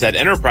 whether it's at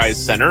Enterprise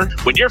Center.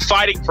 When you're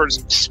fighting for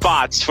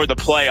spots for the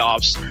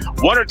playoffs,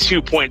 1 or 2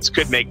 points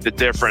could make the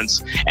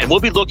difference. And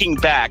we'll be looking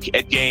back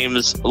at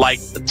games like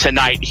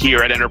tonight here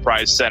at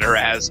Enterprise Center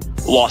as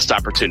lost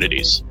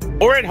opportunities.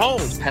 Or at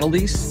home.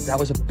 Penalties, that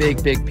was a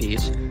big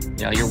piece.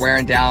 You're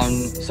wearing down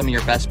some of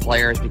your best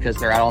players because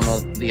they're out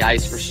on the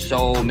ice for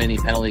so many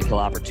penalty kill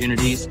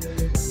opportunities.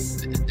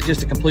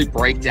 Just a complete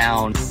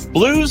breakdown.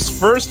 Blues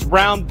first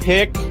round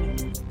pick,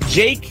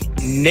 Jake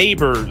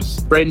Neighbors.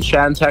 Braden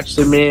Shan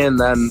texted me, and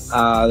then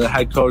the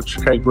head coach,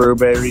 Craig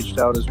Berube, reached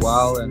out as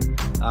well, and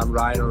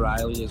Ryan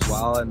O'Reilly as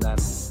well. And then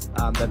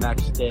the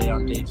next day,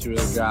 on day 2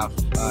 of the draft,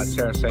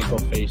 Tarasenko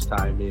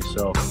FaceTimed me,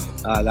 so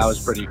that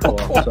was pretty cool.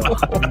 So.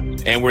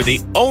 And we're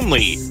the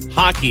only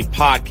hockey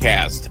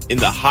podcast in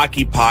the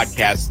Hockey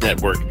Podcast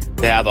Network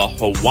to have a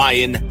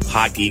Hawaiian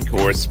hockey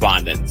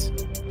correspondent.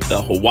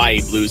 The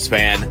Hawaii Blues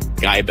fan,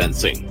 Guy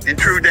Bensing. In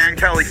true Dan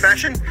Kelly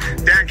fashion,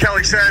 Dan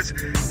Kelly says,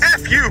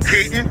 F you,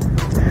 Keaton.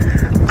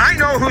 I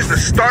know who's the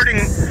starting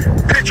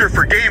pitcher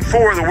for Game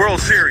 4 of the World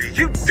Series.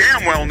 You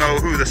damn well know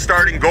who the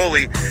starting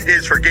goalie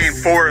is for Game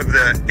 4 of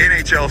the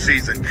NHL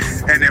season.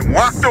 And then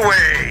walked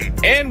away.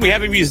 And we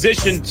have a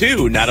musician,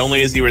 too. Not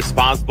only is he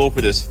responsible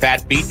for this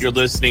fat beat you're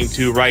listening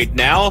to right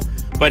now,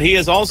 but he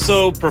has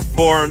also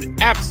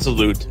performed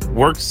absolute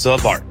works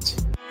of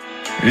art.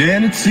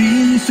 And it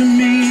seems to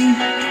me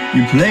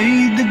you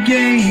played the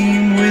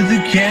game with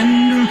a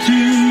candle to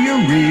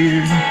your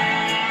rear,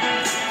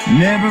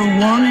 never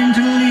wanting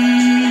to leave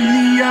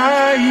the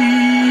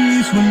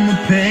ice when the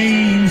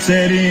pain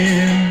set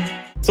in.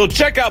 So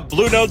check out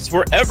Blue Notes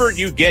wherever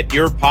you get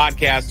your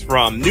podcasts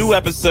from. New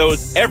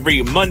episodes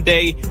every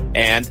Monday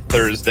and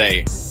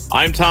Thursday.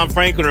 I'm Tom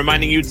Franklin,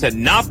 reminding you to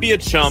not be a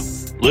chump,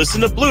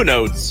 listen to Blue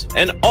Notes,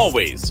 and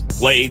always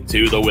play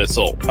to the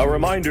whistle. A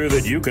reminder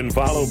that you can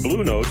follow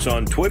Blue Notes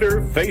on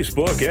Twitter,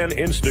 Facebook, and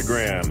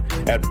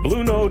Instagram at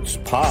Blue Notes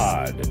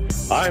Pod.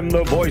 I'm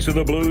the voice of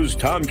the Blues,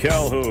 Tom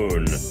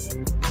Calhoun.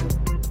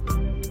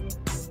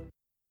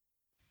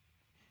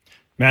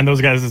 Man,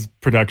 those guys'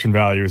 production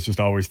value is just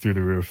always through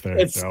the roof there.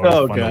 It's They're always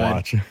so fun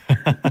good. to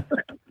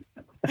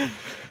watch.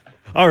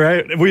 All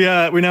right. We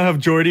now have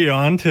Jordy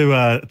on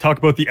to talk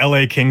about the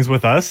LA Kings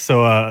with us.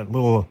 So a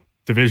little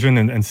division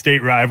and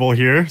state rival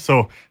here.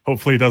 So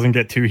hopefully it doesn't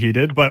get too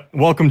heated. But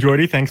welcome,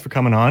 Jordy. Thanks for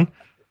coming on.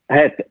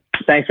 Hey,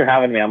 thanks for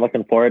having me. I'm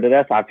looking forward to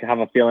this. I have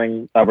a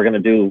feeling we're going to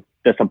do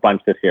this a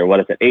bunch this year. What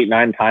is it?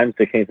 8-9 times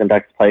the Kings and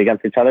Ducks play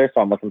against each other. So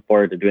I'm looking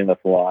forward to doing this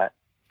a lot.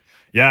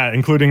 Yeah,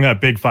 including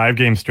that big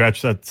 5-game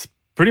stretch that's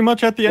pretty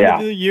much at the end of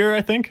the year,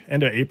 I think,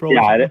 end of April.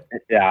 It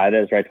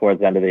is right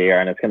towards the end of the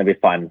year, and it's going to be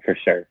fun for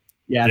sure.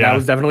 Yeah, that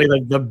was definitely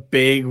like the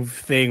big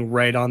thing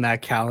right on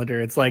that calendar.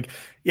 It's like,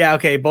 yeah,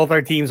 okay, both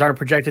our teams aren't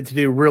projected to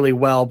do really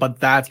well, but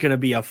that's going to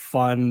be it's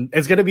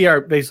going to be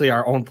basically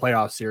our own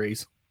playoff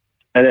series.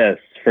 It is,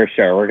 for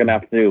sure. We're going to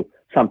have to do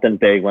something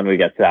big when we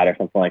get to that or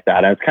something like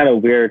that. And it's kind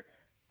of weird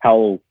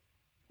how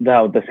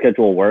the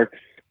schedule works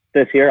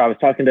this year. I was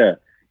talking to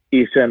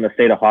Isha in the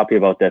State of Hockey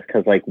about this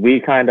because like we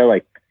kind of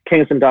like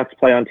Kings and Ducks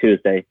play on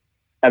Tuesday,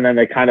 and then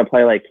they kind of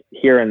play like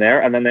here and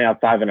there, and then they have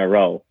 5 in a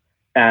row.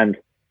 And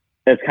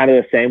it's kind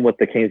of the same with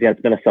the Kings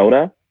against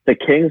Minnesota. The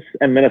Kings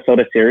and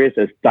Minnesota series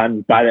is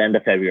done by the end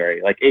of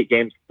February, like 8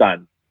 games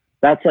done.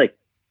 That's like,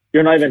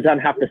 you're not even done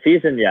half the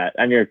season yet,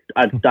 and you're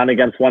done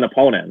against one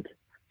opponent.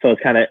 So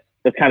it's kind of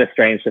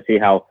strange to see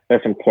how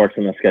there's some quirks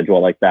in the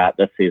schedule like that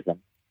this season.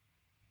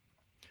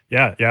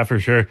 Yeah, for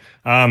sure.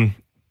 We're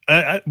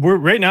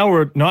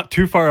not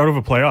too far out of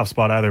a playoff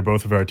spot either,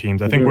 both of our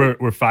teams. I think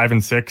we're 5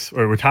 and 6,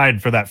 or we're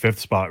tied for that 5th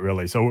spot,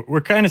 really. So we're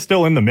kind of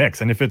still in the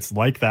mix. And if it's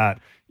like that,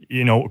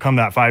 come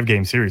that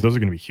 5-game series, those are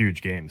going to be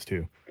huge games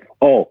too.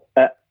 Oh,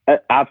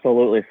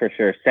 absolutely, for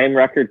sure. Same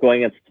record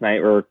going into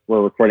tonight. We're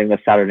recording this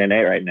Saturday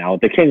night right now.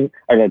 The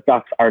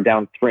Ducks are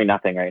down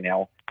 3-0 right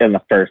now in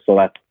the first, so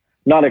that's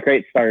not a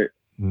great start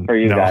for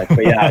you guys.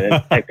 But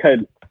yeah, it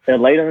could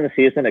later in the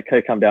season. It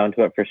could come down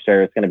to it for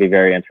sure. It's going to be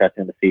very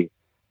interesting to see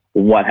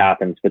what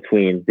happens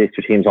between these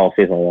two teams all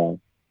season long.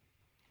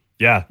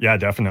 Yeah,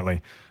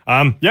 definitely.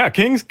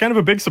 Kings kind of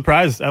a big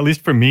surprise, at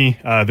least for me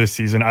this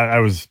season. I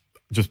was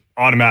just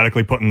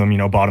automatically putting them,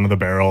 bottom of the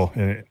barrel.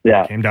 It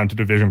came down to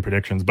division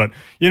predictions, but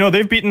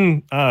they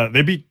beat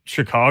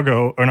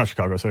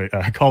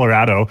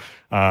Colorado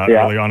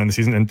early on in the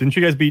season. And didn't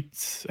you guys beat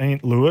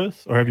St.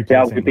 Louis, or have you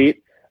played St.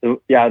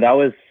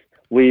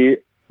 Louis?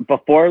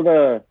 Before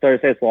the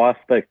Thursday's loss,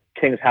 the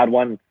Kings had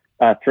won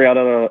 3 out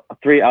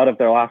of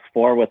their last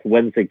 4 with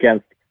wins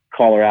against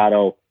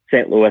Colorado,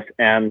 St. Louis,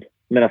 and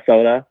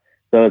Minnesota.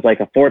 So it was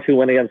like a 4-2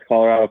 win against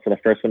Colorado for the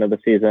first win of the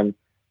season,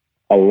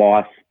 a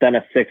loss, then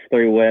a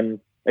 6-3 win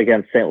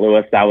against St.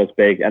 Louis. That was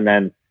big. And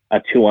then a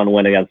 2-1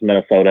 win against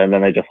Minnesota. And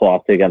then they just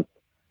lost against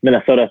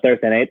Minnesota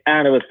Thursday night.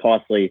 And it was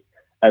costly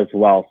as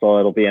well. So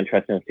it'll be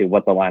interesting to see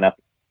what the lineup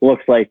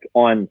looks like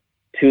on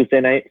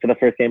Tuesday night for the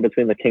first game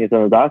between the Kings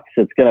and the Ducks.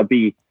 There's going to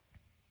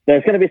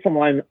be some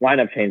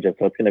lineup changes.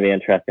 So it's going to be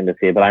interesting to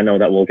see. But I know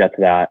that we'll get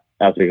to that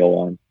as we go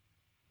on.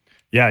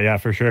 Yeah,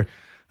 for sure.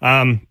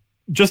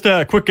 Just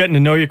a quick getting to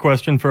know you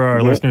question for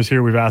our listeners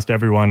here. We've asked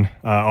everyone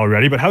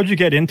already, but how did you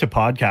get into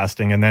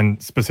podcasting and then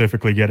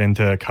specifically get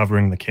into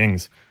covering the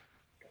Kings?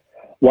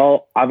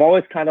 Well, I've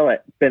always kind of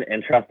been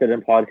interested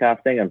in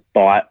podcasting and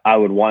thought I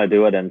would want to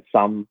do it in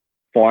some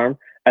form.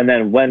 And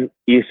then when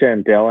Isha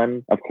and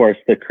Dylan, of course,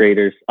 the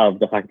creators of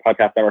the Hockey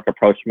Podcast Network,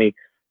 approached me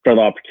for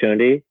the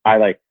opportunity,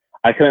 I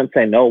couldn't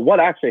say no. What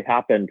actually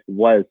happened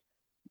was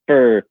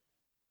for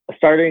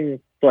starting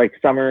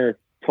summer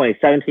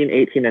 2017,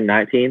 18, and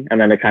 19,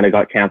 and then it kind of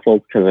got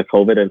canceled because of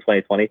COVID in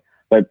 2020.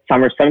 But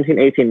summer 17,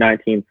 18,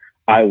 19,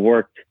 I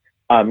worked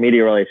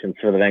media relations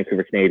for the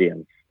Vancouver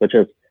Canadians, which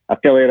is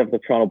affiliate of the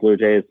Toronto Blue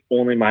Jays,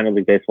 only minor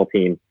league baseball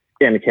team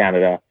in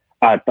Canada.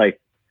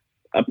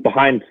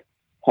 Behind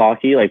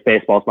hockey,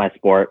 baseball is my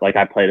sport.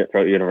 I played it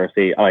throughout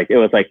university. It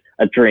was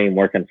a dream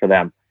working for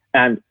them.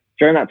 And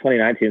during that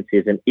 2019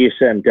 season,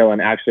 Isha and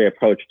Dylan actually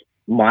approached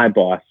my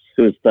boss,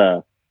 who's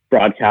the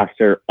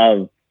broadcaster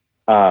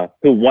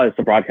who was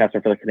the broadcaster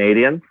for the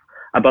Canadians,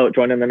 about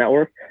joining the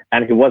network.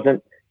 And he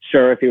wasn't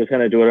sure if he was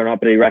going to do it or not,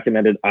 but he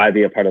recommended I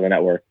be a part of the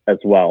network as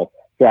well.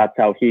 So that's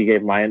how he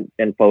gave my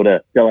info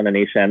to Dylan and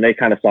Anisha, and they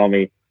kind of saw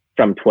me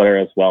from Twitter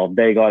as well.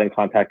 They got in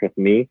contact with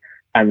me,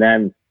 and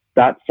then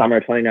that summer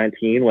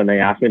 2019, when they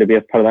asked me to be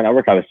a part of the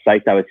network, I was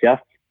psyched. I was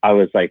yes. I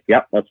was like,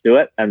 yep, let's do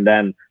it. And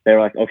then they were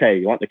like, okay,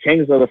 you want the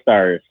Kings or the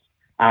Stars?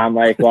 I'm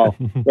like, well,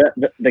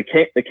 the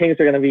Kings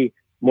are going to be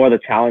more the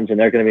challenge, and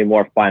they're going to be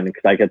more fun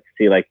because I get to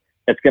see like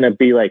it's going to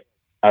be like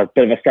a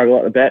bit of a struggle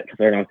at a bit because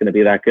they're not going to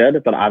be that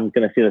good, but I'm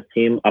going to see this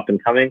team up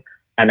and coming.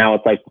 And now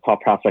it's like the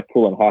top prospect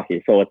pool in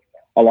hockey. So it's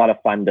a lot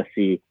of fun to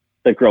see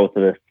the growth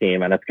of this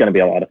team, and it's going to be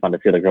a lot of fun to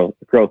see the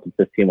growth of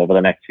this team over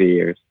the next few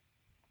years.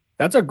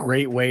 That's a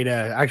great way to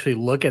actually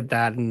look at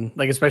that, and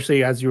like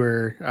especially as you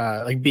were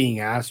like being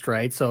asked,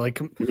 right? So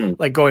like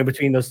like going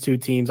between those two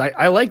teams,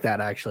 I like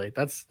that actually.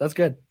 That's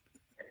good.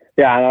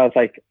 Yeah, and I was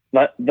like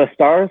the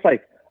Stars,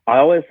 like I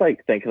always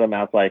like think of them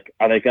as like,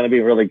 are they going to be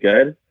really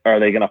good or are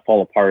they going to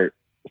fall apart,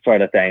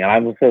 sort of thing? And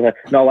I'm just like,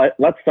 no,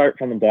 let's start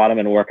from the bottom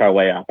and work our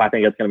way up. I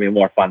think it's going to be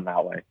more fun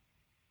that way.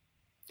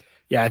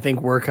 Yeah, I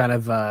think we're kind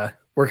of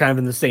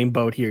in the same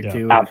boat here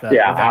too.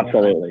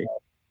 Absolutely.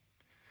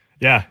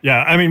 Yeah.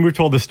 I mean, we've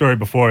told this story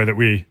before that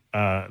we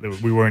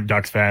weren't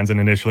Ducks fans, and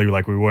initially,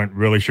 like, we weren't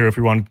really sure if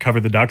we wanted to cover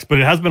the Ducks. But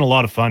it has been a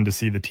lot of fun to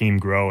see the team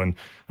grow and,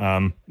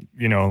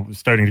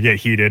 starting to get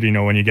heated.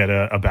 When you get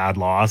a bad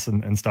loss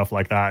and stuff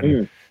like that,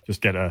 and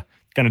just get a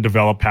kind of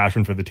develop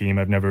passion for the team.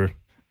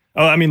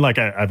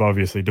 I've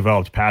obviously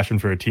developed passion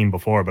for a team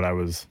before, but I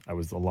was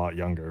a lot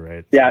younger,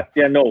 right? Yeah,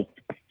 no,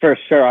 for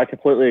sure. I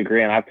completely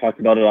agree, and I've talked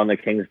about it on the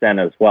Kings Den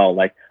as well.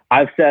 Like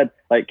I've said,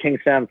 like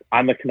Kings fans,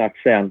 I'm a Canucks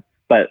fan,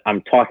 but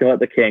I'm talking about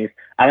the Kings,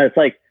 and it's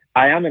like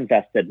I am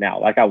invested now.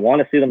 Like I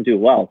want to see them do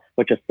well,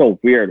 which is so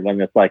weird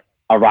when it's like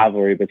a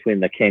rivalry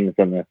between the Kings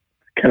and the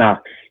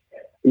Canucks,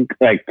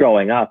 like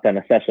growing up, and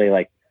especially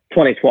like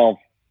 2012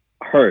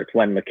 hurt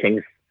when the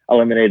Kings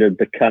eliminated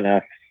the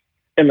Canucks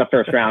in the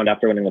first round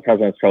after winning the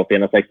President's Trophy.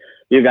 And it's like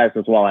you guys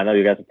as well. I know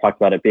you guys have talked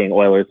about it being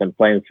Oilers and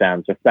Flames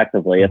fans,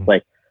 respectively. It's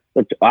like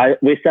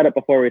we said it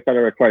before we started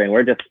recording.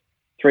 We're just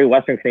three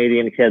Western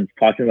Canadian kids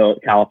talking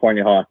about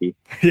California hockey.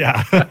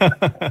 Yeah.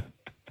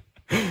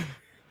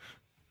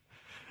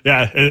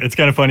 Yeah, it's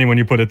kind of funny when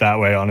you put it that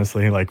way,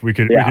 honestly. Like we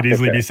could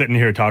easily be sitting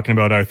here talking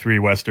about our three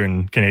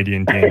Western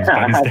Canadian teams,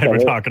 but instead we're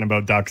talking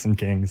about Ducks and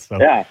Kings. So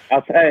yeah,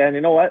 I'll say, and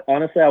you know what?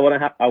 Honestly, I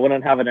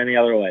wouldn't have it any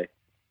other way.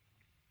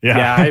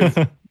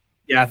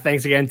 Yeah,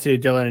 thanks again to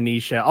Dylan and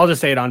Anisha. I'll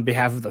just say it on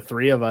behalf of the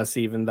three of us,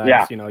 even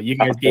that you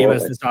guys gave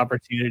us this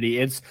opportunity.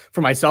 It's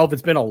for myself,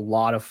 it's been a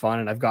lot of fun,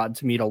 and I've gotten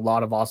to meet a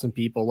lot of awesome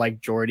people like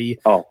Jordy,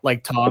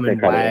 like Tom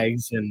and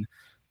Wags, and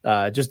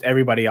just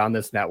everybody on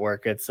this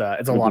network. It's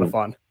a lot of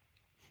fun.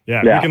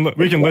 Yeah,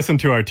 we can listen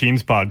to our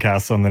team's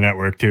podcasts on the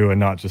network too, and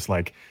not just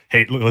like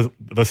hate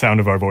the sound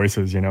of our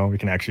voices. We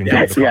can actually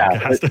enjoy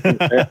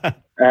the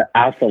podcast.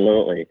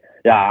 Absolutely.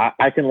 Yeah,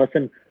 I can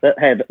listen.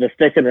 Hey, the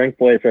Stick and Rink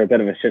Boys are a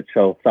bit of a shit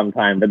show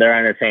sometimes, but they're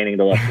entertaining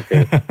to listen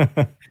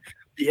to.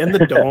 And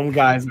the Dome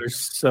guys are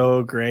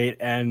so great,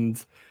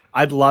 and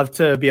I'd love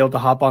to be able to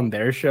hop on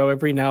their show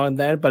every now and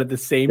then, but at the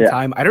same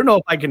time, I don't know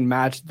if I can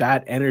match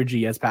that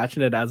energy, as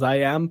passionate as I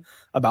am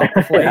about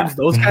the Flames.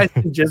 Those guys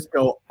can just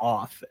go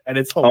off, and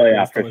it's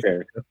hilarious. Oh yeah, for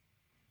sure.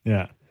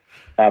 Yeah.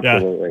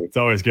 Absolutely. Yeah, it's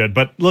always good.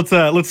 But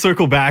let's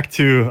circle back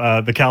to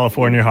the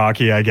California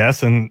hockey, I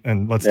guess, and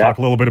let's talk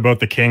a little bit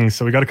about the Kings.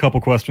 So we got a couple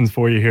questions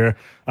for you here.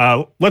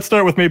 Let's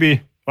start with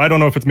I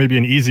don't know if it's maybe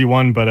an easy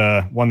one,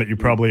 but one that you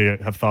probably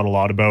have thought a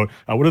lot about.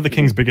 What are the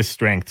Kings' biggest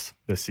strengths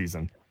this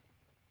season?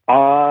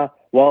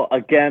 Well,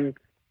 again,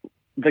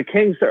 the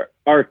Kings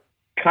are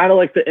kind of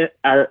like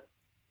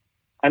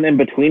an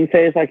in-between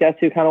phase, I guess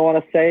you kind of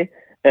want to say.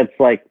 It's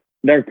like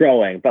they're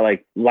growing, but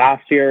like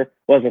last year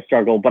was a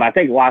struggle. But I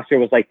think last year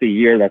was like the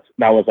year that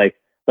was like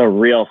the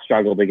real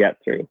struggle to get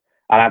through.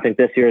 And I think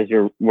this year is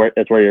where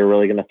you're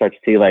really going to start to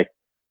see like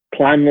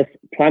climb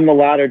the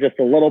ladder just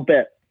a little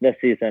bit this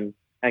season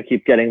and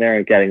keep getting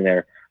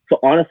there. So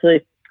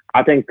honestly,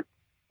 I think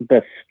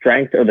the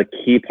strength or the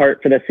key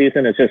part for this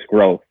season is just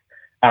growth.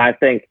 And I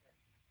think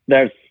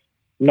there's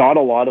not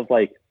a lot of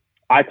like,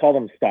 I call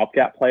them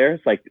stopgap players.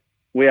 Like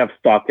we have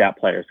stopgap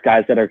players,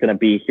 guys that are going to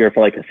be here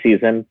for like a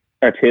season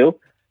or two.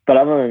 But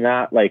other than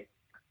that, like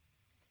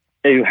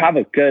you have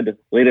a good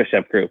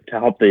leadership group to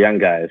help the young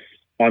guys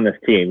on this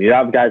team. You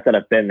have guys that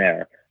have been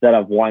there, that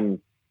have won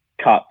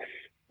cups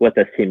with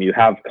this team. You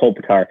have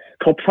Kopitar.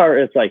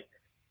 Kopitar is like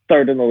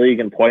third in the league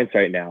in points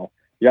right now.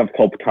 You have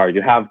Kopitar.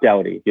 You have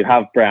Doughty. You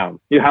have Brown.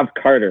 You have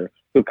Carter,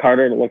 who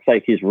Carter looks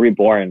like he's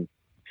reborn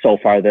so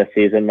far this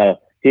season.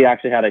 He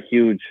actually had a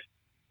huge,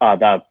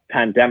 the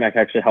pandemic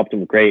actually helped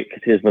him great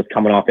because he was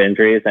coming off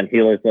injuries, and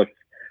he looks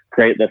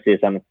great this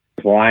season.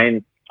 His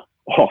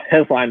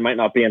line might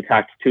not be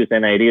intact Tuesday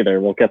night either.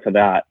 We'll get to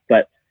that.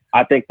 But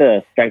I think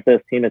the strength of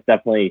this team is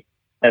definitely,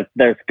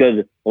 there's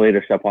good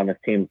leadership on this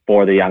team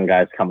for the young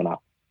guys coming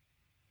up.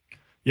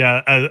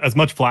 Yeah, as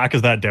much flack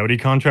as that Doughty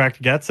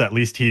contract gets, at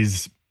least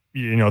he's,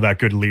 that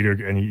good leader,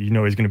 and he's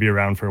going to be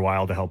around for a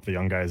while to help the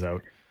young guys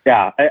out.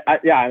 Yeah,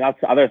 and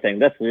that's the other thing.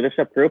 This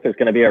leadership group is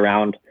going to be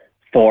around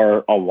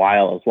for a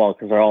while as well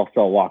because they're all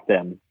still locked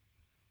in.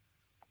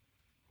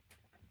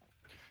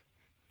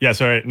 Yeah,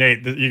 sorry,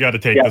 Nate, you got to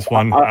take this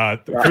one.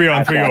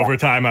 3-on-3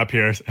 overtime up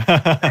here.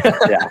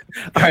 Yeah.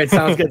 All right,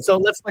 sounds good. So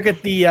let's look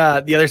at the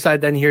other side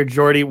then here,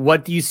 Jordy.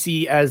 What do you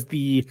see as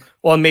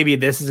maybe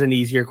this is an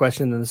easier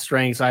question than the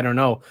strengths, I don't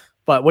know.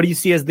 But what do you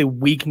see as the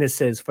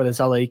weaknesses for this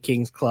LA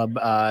Kings club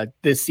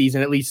this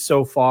season, at least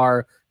so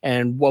far,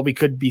 and what we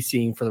could be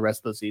seeing for the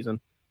rest of the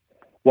season?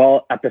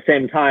 Well, at the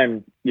same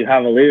time, you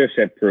have a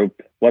leadership group.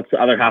 What's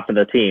the other half of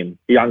the team?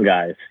 Young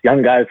guys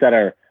that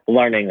are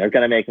learning. They're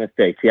going to make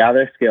mistakes. Yeah,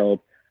 they're skilled.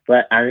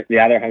 But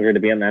they're hungry to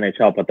be in the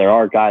NHL, but there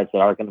are guys that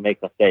are going to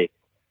make mistakes.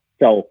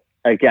 So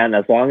again,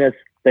 as long as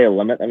they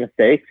limit the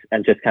mistakes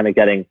and just kind of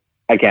get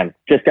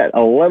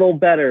a little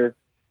better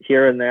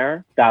here and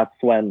there, that's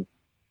when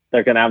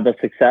they're going to have the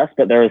success.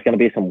 But there is going to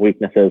be some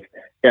weaknesses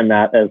in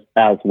that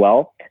as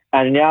well.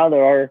 And yeah,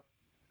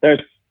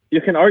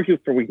 you can argue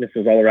for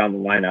weaknesses all around the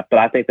lineup, but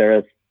I think there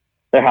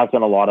has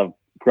been a lot of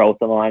growth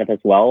in the lineup as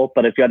well.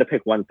 But if you had to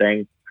pick one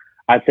thing,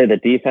 I'd say the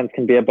defense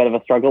can be a bit of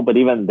a struggle, but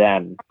even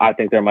then, I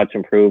think they're much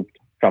improved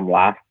from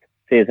last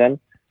season.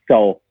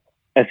 So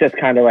it's just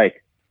kind of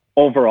like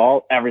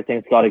overall,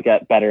 everything's got to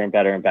get better and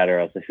better and better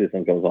as the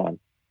season goes on.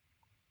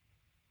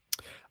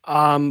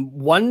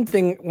 One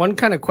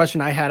kind of question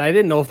I had, I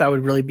didn't know if that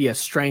would really be a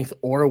strength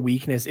or a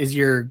weakness, is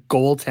your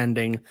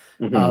goaltending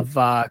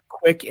of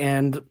Quick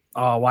and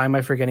why am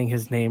I forgetting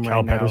his name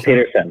right now?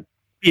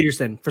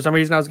 Peterson. For some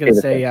reason, I was going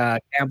to say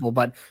Campbell,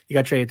 but you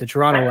got traded to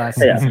Toronto last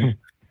season.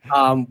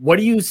 What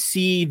do you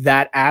see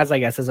that as, I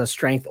guess, as a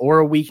strength or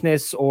a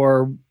weakness,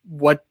 and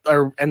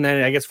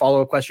then I guess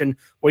follow-up question,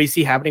 what do you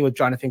see happening with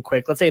Jonathan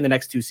Quick, let's say in the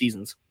next 2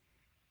 seasons?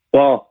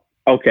 Well,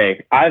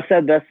 okay. I've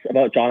said this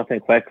about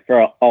Jonathan Quick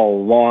for a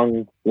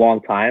long,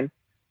 long time.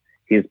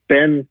 He's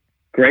been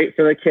great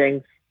for the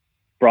Kings,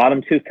 brought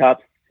him 2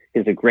 cups.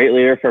 He's a great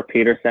leader for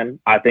Peterson.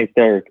 I think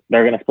they're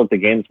going to split the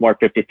games more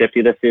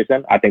 50-50 this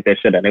season. I think they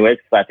should anyways,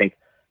 because I think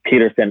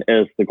Peterson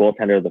is the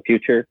goaltender of the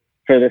future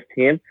for this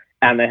team,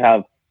 and they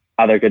have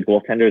other good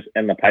goaltenders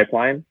in the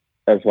pipeline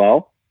as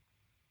well.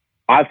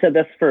 I've said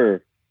this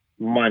for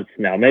months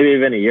now, maybe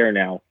even a year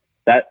now,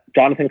 that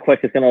Jonathan Quick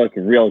is going to look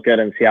real good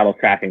in Seattle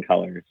Kraken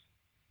colors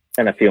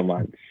in a few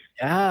months.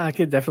 Yeah, I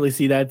could definitely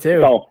see that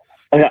too. So,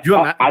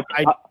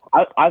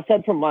 I've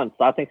said for months,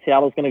 I think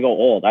Seattle's going to go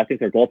old. I think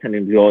their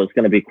goaltending duo is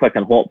going to be Quick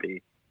and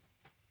Holtby.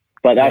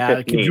 But that's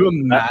just could me. you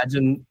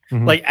imagine,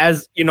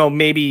 as you know,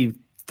 maybe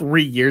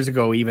 3 years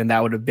ago, even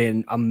that would have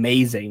been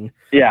amazing.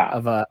 Yeah,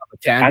 of a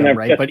tandem,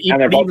 right? But even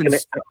they're both going to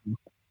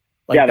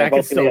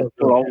get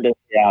thrown to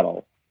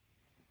Seattle.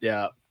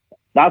 Yeah,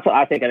 that's what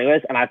I think,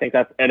 anyways. And I think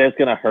it is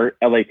going to hurt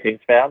LA Kings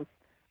fans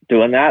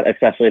doing that,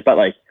 especially. But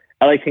like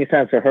LA Kings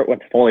fans were hurt when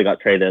Foley got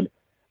traded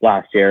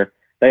last year.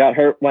 They were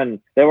hurt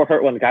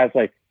when guys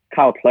like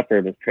Kyle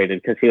Clifford was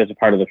traded because he was a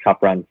part of the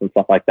cup runs and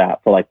stuff like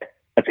that. So like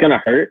it's going to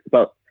hurt,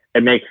 but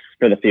it makes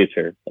for the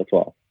future as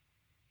well.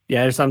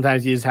 Yeah,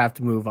 sometimes you just have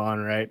to move on,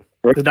 right?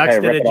 The Ducks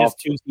did it just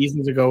 2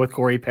 seasons ago with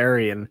Corey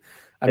Perry, and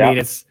I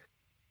mean,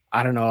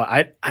 I don't know.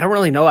 I don't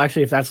really know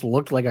actually if that's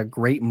looked like a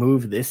great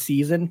move this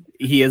season.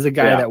 He is a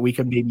guy that we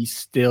could maybe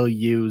still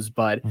use,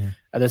 but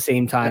at the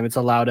same time, it's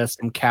allowed us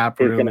some cap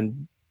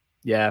room.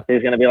 He's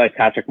going to be like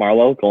Patrick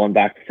Marleau going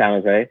back to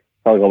San Jose.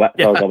 He'll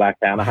go back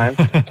to Anaheim.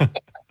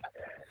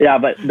 Yeah,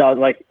 but no,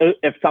 like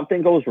if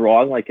something goes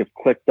wrong, like if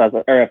Quick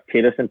doesn't, or if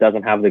Peterson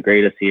doesn't have the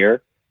greatest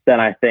year, then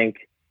I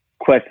think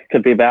Quick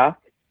could be back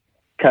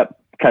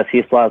because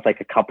he still has like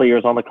a couple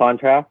years on the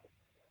contract.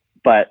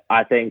 But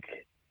I think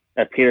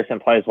if Peterson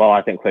plays well,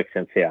 I think Quick's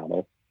in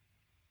Seattle.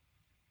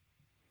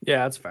 Yeah,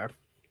 that's fair.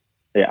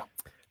 Yeah.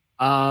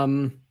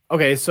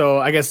 Okay, so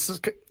I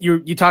guess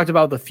you talked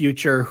about the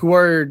future.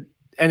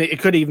 And it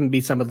could even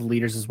be some of the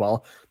leaders as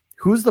well.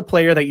 Who's the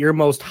player that you're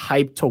most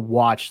hyped to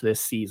watch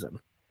this season?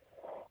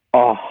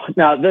 Oh,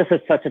 now this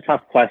is such a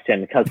tough question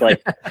because like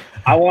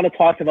I want to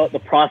talk about the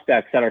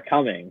prospects that are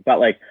coming, but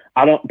we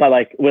don't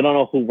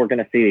know who we're going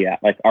to see yet.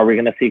 Like, are we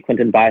going to see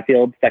Quinton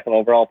Byfield, 2nd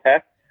overall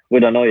pick?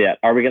 We don't know yet.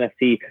 Are we going to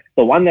see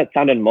the one that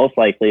sounded most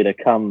likely to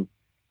come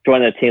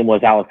join the team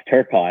was Alex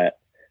Turcotte,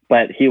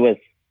 but he was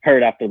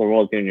hurt after the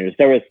World Juniors.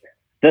 This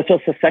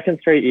was the 2nd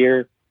straight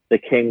year the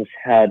Kings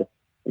had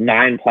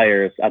 9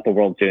 players at the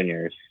World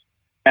Juniors,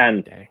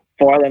 and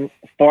four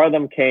of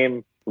them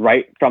came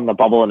right from the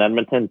bubble in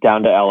Edmonton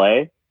down to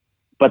LA,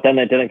 but then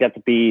they didn't get to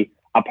be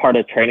a part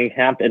of training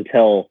camp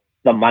until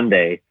the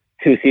Monday,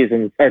 2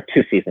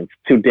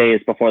 days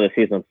before the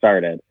season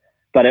started.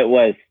 But it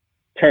was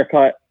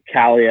Turcotte,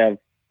 Kaliev,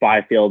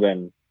 Byfield,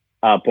 and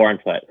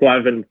Bornfoot, who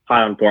I've been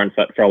high on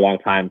Bornfoot for a long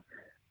time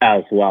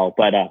as well.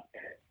 But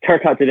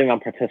Turcotte didn't even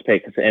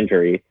participate because of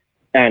injury,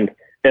 and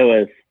it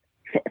was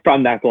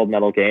from that gold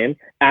medal game,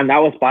 and that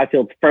was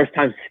Byfield's first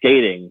time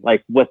skating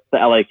like with the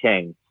LA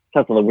Kings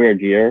because of the weird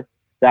year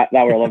that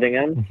we're living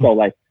in. So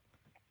like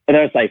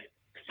there's like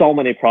so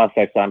many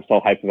prospects that I'm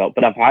so hyped about.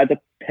 But if I had to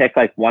pick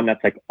like one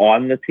that's like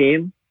on the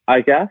team,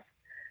 I guess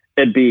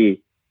it'd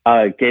be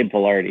Gabe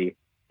Vilardi.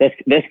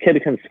 This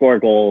kid can score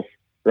goals,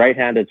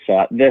 right-handed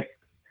shot.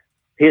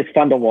 he's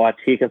fun to watch.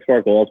 He can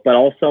score goals, but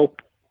also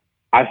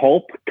I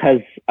hope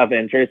because of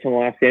injuries from the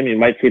last game, you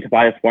might see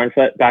Tobias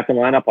Fornset back in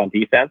the lineup on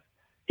defense.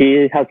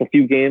 He has a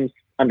few games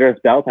under his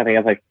belt. I think he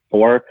has like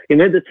 4. He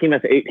made the team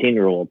as an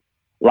 18-year-old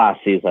last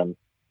season.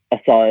 I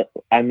saw it,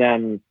 and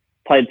then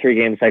played 3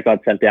 games. I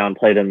got sent down,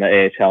 played in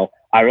the AHL.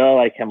 I really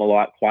like him a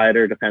lot.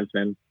 Quieter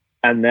defenseman.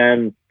 And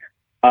then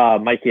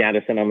Mikey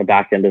Anderson on the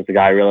back end is the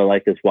guy I really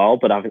like as well.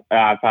 But if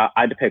I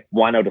had to pick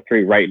 1 out of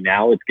 3 right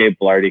now, it's Gabe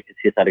Blarty because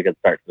he's had a good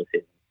start to the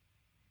season.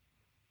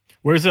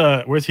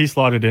 Where's he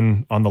slotted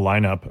in on the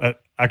lineup?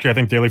 Actually, I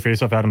think Daily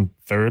Faceoff had him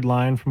 3rd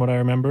line from what I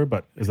remember,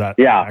 but is that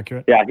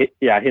accurate?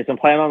 Yeah, he's been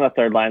playing on the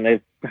 3rd line.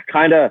 They've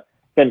kind of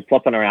been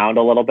flipping around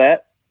a little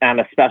bit,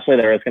 and especially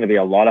there is going to be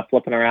a lot of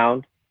flipping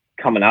around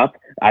coming up,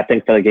 I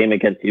think, for the game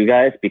against you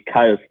guys,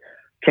 because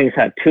Kings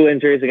had 2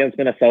 injuries against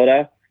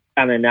Minnesota,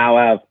 and they now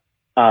have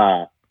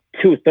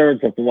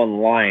 2/3 of one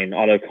line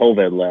on a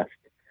COVID list.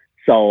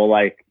 So,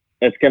 like,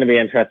 it's going to be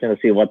interesting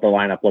to see what the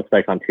lineup looks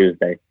like on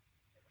Tuesday.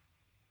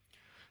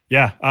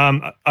 Yeah.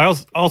 I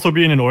also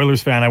being an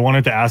Oilers fan, I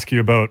wanted to ask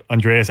you about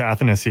Andreas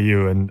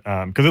Athanasiou, and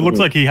because it looks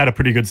like he had a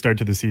pretty good start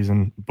to the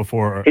season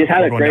before. He's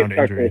had a great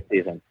start to the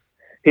season.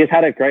 He's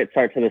had a great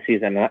start to the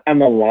season,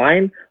 and the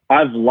line,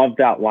 I've loved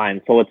that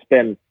line. So it's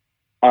been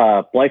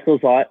Blake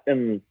Lizotte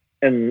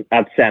in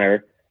at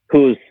center,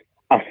 who's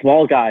a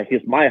small guy.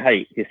 He's my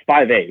height. He's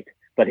 5'8",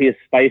 but he's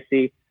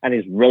spicy and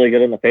he's really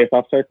good in the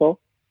faceoff circle.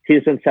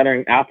 He's been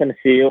centering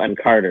Athanasiou and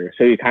Carter.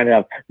 So you kind of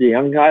have the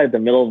young guy, the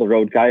middle of the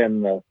road guy,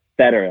 and the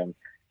veteran.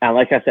 And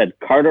like I said,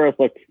 Carter has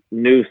looked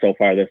new so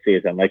far this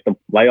season. Like, the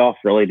playoffs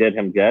really did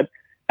him good,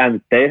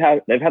 and they've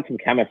had some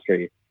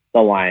chemistry. The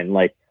line,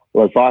 like,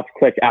 Lazotte's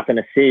quick,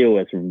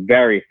 Athanasiou is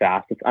very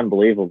fast. It's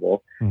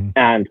unbelievable,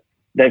 and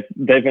they've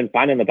been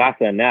finding the back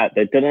of the net.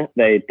 They didn't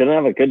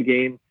have a good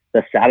game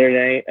the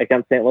Saturday night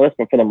against St. Louis,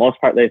 but for the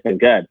most part they've been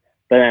good.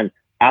 But then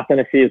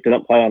Athanasiou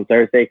didn't play on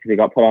Thursday because he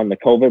got put on the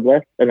COVID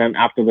list, and then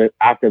after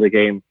the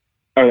game,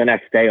 or the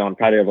next day on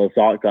Friday,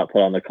 Lizotte got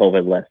put on the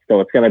COVID list. So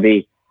it's going to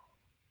be,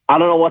 I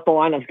don't know what the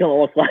lineup's going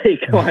to look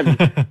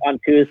like on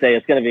Tuesday.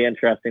 It's going to be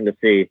interesting to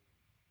see.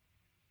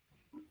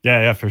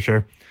 Yeah, for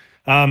sure.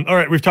 All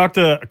right, we've talked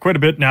quite a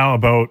bit now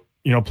about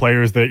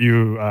players that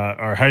you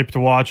are hyped to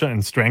watch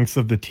and strengths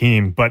of the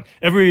team, but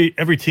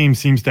every team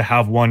seems to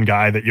have one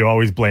guy that you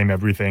always blame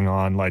everything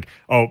on, like,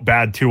 oh,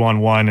 bad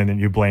 2-on-1, and then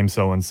you blame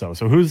so and so.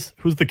 So who's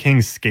the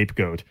Kings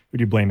scapegoat? Who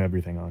do you blame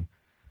everything on?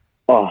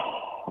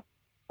 Oh,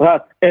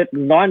 well,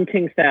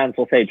 non-Kings fans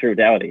will say Drew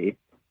Doughty.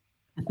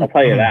 I'll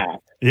tell you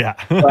that. Yeah.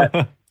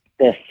 But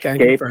the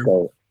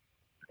scapegoat.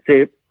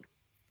 See,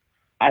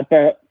 at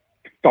the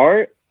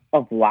start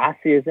of last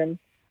season,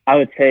 I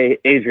would say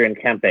Adrian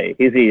Kempe.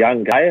 He's a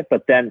young guy,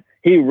 but then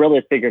he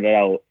really figured it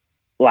out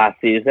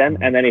last season.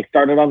 And then he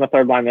started on the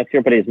 3rd line this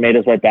year, but he's made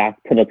his way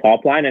back to the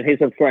top line, and he's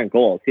been scoring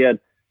goals. He had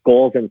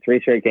goals in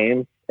 3 straight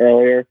games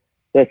earlier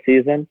this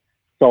season.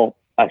 So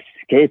a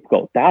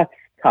scapegoat, that's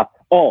tough.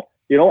 Oh,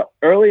 you know what?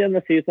 Early in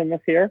the season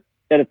this year,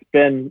 it's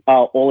been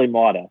Ole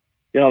Mata.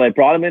 They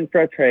brought him in for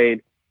a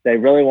trade. They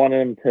really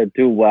wanted him to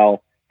do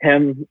well.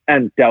 Him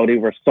and Doughty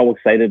were so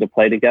excited to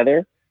play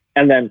together.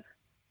 And then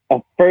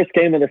first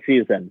game of the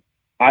season,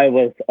 I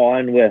was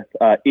on with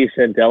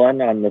Isha and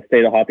Dylan on the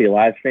State of Hockey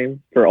live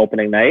stream for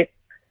opening night,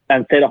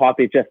 and State of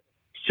Hockey just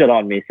shit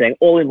on me, saying,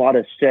 Ole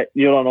Mata's shit,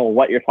 you don't know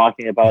what you're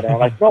talking about. And I'm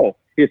like, no,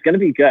 he's going to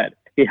be good.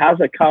 He has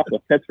a cup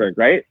with Pittsburgh,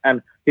 right?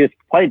 And he's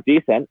played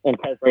decent in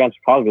Pittsburgh and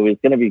Chicago. He's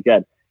going to be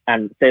good.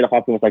 And State of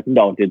Hockey was like,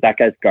 no, dude, that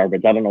guy's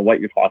garbage. I don't know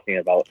what you're talking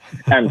about.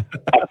 And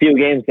a few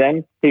games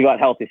in, he got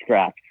healthy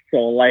scratch. So,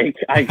 like,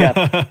 I guess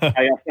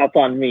that's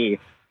on me.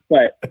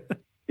 But,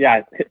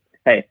 yeah,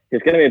 hey,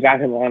 he's going to be back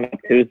in the lineup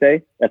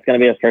Tuesday. That's going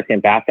to be his first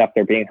game back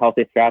after being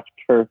healthy scratched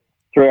for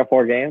 3 or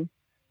 4 games.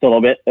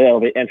 So it'll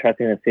be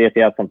interesting to see if he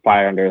has some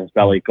fire under his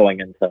belly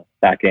going into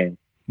that game.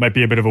 Might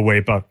be a bit of a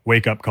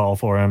wake up call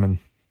for him, and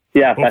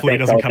hopefully he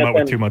doesn't come out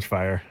with too much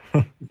fire.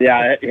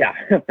 yeah,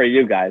 for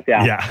you guys,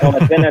 yeah. Well,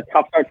 it's been a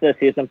tough start to the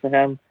season for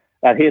him.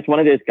 He's one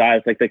of these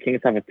guys, like the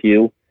Kings have a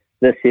few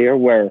this year,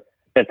 where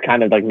it's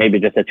kind of like maybe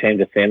just a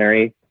change of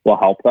scenery will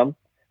help them.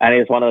 And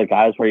he's one of the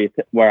guys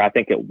where I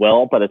think it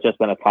will, but it's just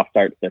been a tough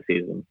start to the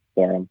season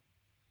for him.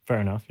 Fair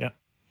enough, yeah.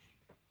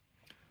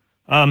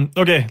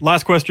 Okay,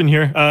 last question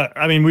here.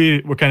 I mean,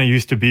 we're kind of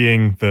used to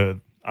being the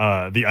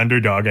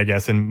underdog, I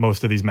guess, in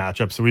most of these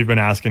matchups. So we've been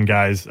asking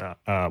guys,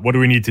 what do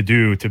we need to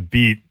do to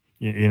beat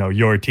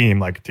your team,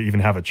 like to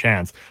even have a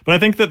chance? But I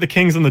think that the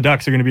Kings and the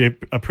Ducks are going to be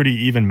a pretty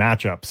even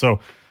matchup.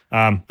 So,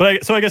 I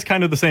guess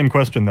kind of the same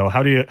question though.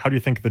 How do you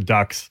think the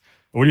Ducks?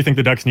 What do you think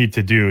the Ducks need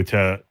to do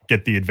to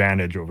get the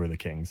advantage over the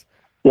Kings?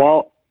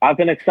 Well, I've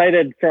been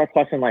excited for a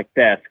question like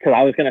this because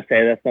I was going to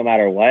say this no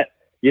matter what.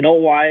 You know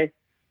why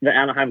the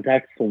Anaheim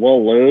Ducks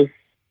will lose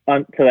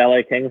to the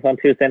LA Kings on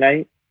Tuesday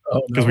night?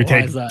 Because we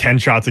take 10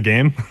 shots a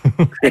game?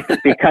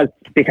 because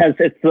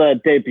it's the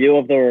debut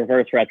of the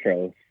reverse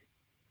retros.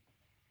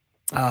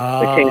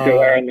 The Kings are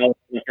wearing those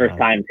for the first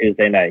time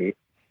Tuesday night.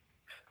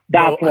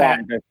 That's why.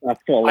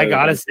 I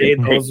gotta say,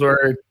 those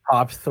were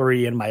top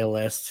 3 in my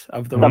list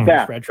of the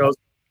reverse retros.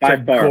 By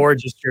They're far.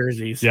 gorgeous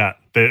jerseys. Yeah,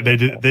 they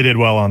did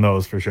well on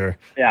those for sure.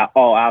 Yeah.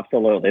 Oh,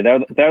 absolutely.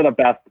 They're the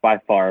best by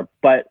far.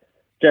 But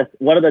just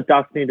what do the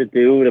Ducks need to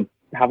do to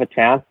have a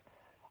chance?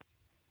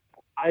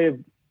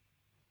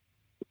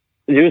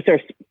 Use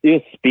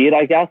speed,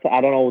 I guess.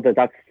 I don't know the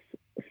Ducks'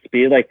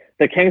 speed. Like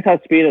the Kings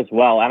have speed as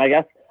well, and I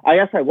guess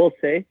I will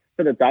say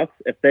for the Ducks,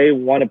 if they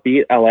want to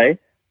beat LA,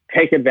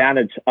 take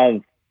advantage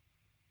of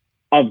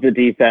the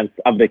defense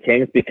of the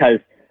Kings, because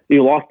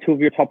you lost two of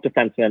your top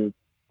defensemen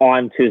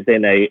on Tuesday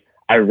night.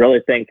 I really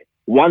think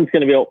one's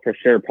going to be out for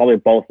sure. Probably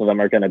both of them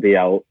are going to be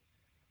out.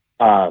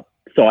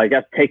 So I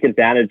guess take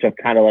advantage of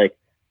kind of like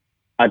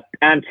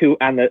and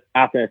the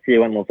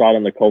Athanasiou and Lazard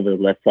on the COVID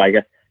list. So I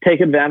guess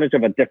take advantage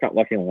of a different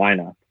looking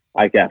lineup,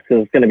 I guess,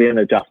 because it's going to be an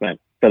adjustment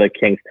for the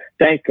Kings.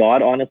 Thank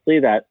God, honestly,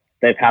 that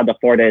they've had the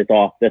 4 days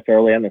off this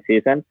early in the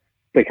season,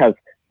 because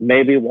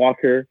maybe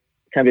Walker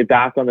can be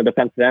back on the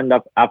defensive end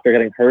after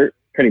getting hurt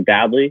pretty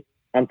badly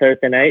on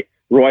Thursday night.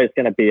 Roy is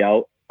going to be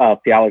out.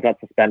 Fiala got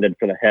suspended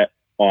for the hit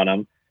on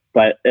him.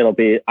 But it'll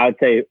be, I would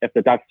say, if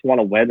the Ducks want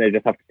to win, they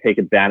just have to take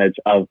advantage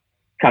of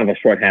kind of a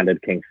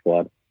shorthanded Kings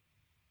squad.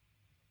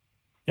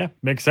 Yeah,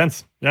 makes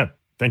sense. Yeah,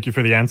 thank you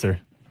for the answer.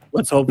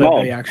 Let's hope that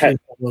they actually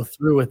follow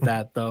through with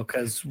that, though,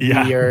 because we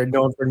are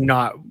known for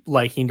not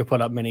liking to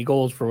put up many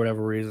goals for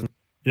whatever reason.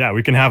 Yeah,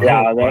 we can have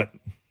hope, but...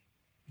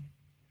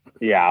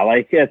 Yeah,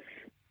 like it's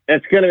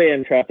going to be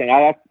interesting.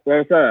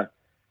 There's a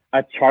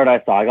chart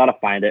I saw. I got to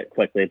find it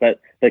quickly, but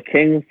the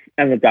Kings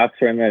and the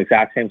Ducks are in the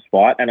exact same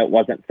spot, and it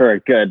wasn't for a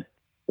good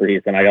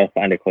reason. I got to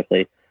find it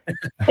quickly.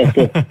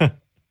 There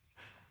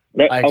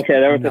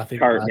was this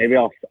chart. Maybe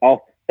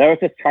there was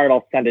this chart.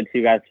 I'll send it to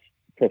you guys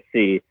to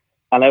see,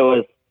 and it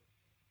was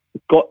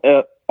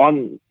it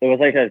was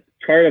like a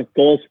chart of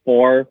goals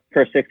for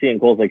per 60 and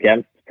goals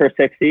against per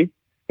 60,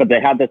 but they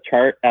had the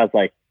chart as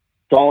like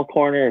dull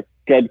corner,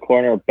 good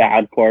corner,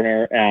 bad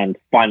corner, and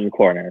fun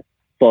corner.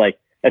 So like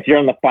if you're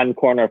in the fun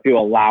corner, if you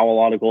allow a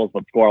lot of goals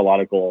but score a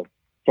lot of goals,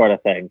 sort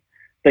of thing.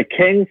 The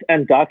Kings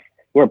and Ducks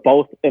were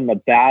both in the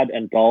bad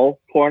and dull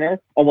corner,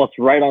 almost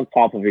right on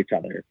top of each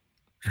other.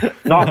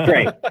 Not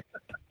great.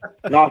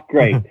 Not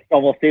great. So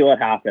we'll see what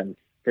happens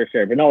for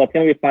sure. But no, it's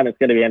going to be fun. It's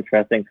going to be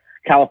interesting.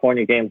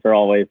 California games are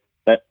always,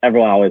 but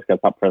everyone always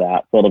gets up for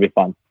that. So it'll be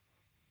fun.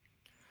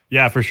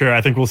 Yeah, for sure.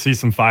 I think we'll see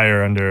some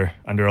fire under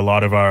a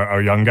lot of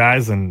our young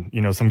guys, and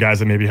some guys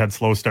that maybe had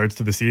slow starts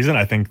to the season.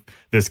 I think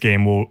this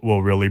game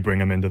will really bring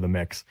them into the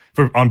mix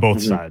on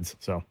both sides.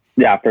 So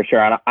yeah, for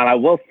sure. And I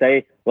will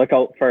say, look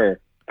out for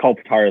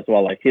Kopitar as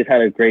well. Like he's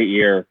had a great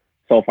year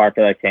so far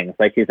for the Kings.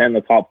 Like he's in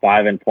the top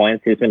 5 in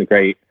points. He's been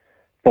great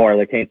for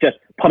the Kings. Just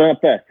putting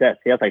up the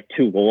assists. He has like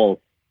 2 goals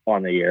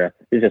on the year.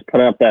 He's just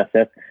putting up the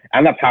assists,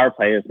 and the power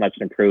play is much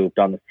improved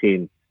on this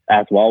team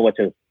as well, which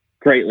is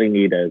greatly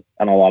needed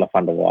and a lot of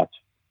fun to watch.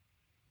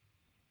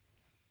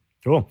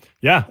 Cool.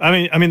 Yeah.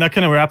 I mean that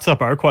kind of wraps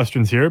up our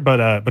questions here,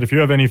 but if you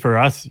have any for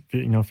us,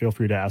 feel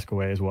free to ask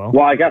away as well.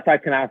 Well, I guess I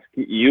can ask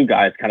you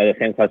guys kind of the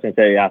same questions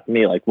that you asked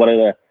me. Like,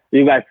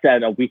 you guys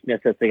said a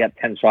weakness is to get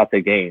 10 shots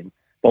a game,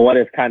 but what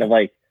is kind of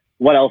like,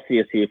 what else do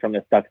you see from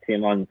this Ducks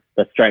team on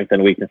the strength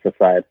and weaknesses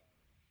side?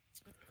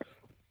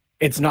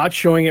 It's not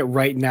showing it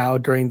right now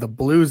during the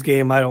Blues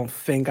game, I don't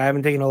think. I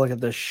haven't taken a look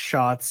at the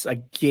shots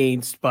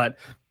against, but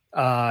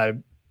I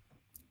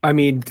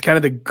mean, kind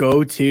of the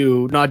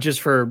go-to, not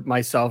just for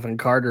myself and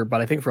Carter,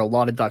 but I think for a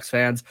lot of Ducks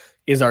fans,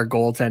 is our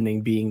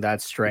goaltending being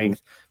that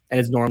strength. And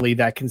it's normally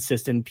that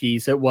consistent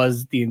piece. It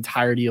was the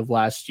entirety of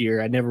last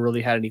year. I never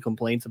really had any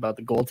complaints about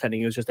the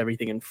goaltending. It was just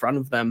everything in front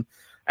of them.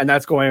 And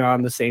that's going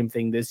on the same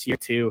thing this year,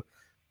 too.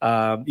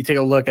 You take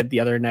a look at the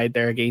other night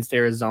there against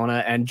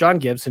Arizona, and John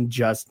Gibson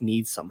just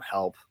needs some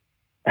help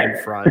in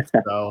front.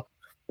 So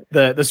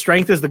the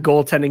strength is the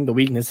goaltending. The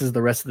weakness is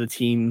the rest of the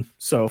team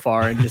so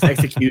far, and just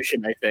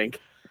execution, I think.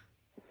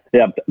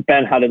 Yeah,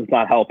 Ben Hutton's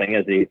not helping,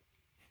 is he?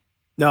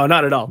 No,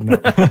 not at all. No.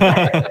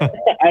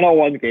 I know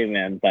one game,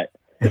 man, but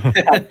I have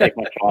to take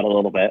my shot a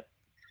little bit.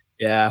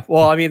 Yeah,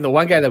 well, I mean, the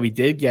one guy that we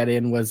did get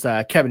in was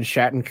Kevin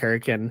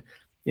Shattenkirk, and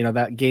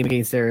that game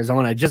against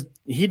Arizona,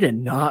 he did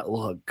not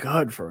look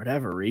good for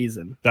whatever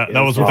reason. That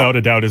was without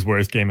a doubt his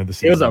worst game of the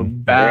season. It was a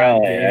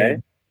bad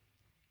game.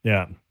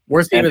 Yeah,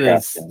 worst game of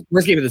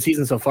the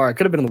season so far. It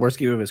could have been the worst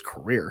game of his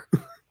career.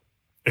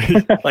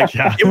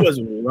 It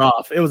was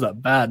rough. It was a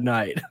bad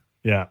night.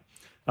 Yeah.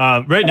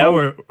 Right now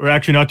we're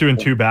actually not doing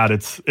too bad.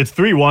 It's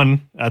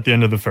 3-1 at the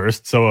end of the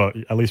first, so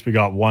at least we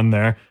got one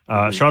there.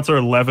 Shots are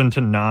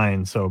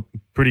 11-9, so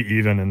pretty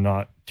even and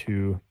not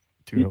too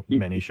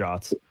many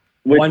shots.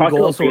 One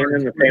goal, so we're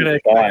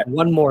gonna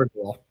one more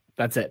goal.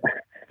 That's it.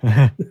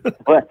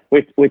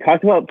 we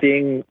talked about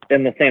being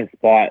in the same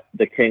spot,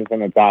 the Kings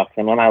and the Ducks,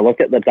 and when I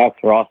look at the Ducks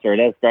roster, it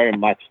is very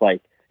much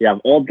like you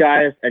have old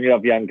guys and you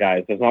have young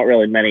guys. There's not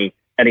really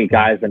any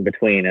guys in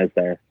between, is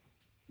there?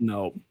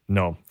 No,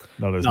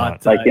 there's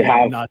not. Like you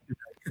have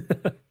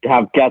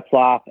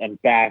Getzlaf and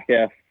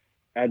Backus,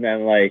 and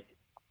then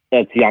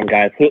it's young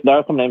guys. There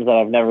are some names that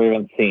I've never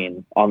even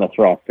seen on this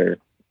roster.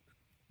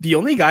 The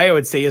only guy I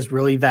would say is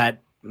really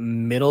that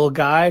middle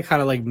guy,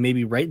 kind of like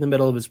maybe right in the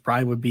middle of his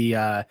prime, would be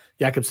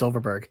Jakob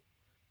Silverberg.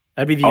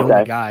 That'd be the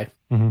only guy.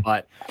 Mm-hmm.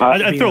 But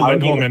I'd throw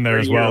Lindholm in there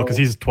as well because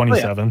he's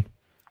 27.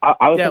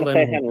 I was going to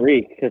say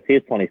Henrique because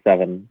he's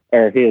 27,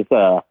 or he's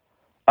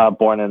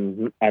born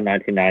in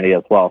 1990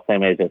 as well,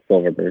 same age as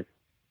Silverberg.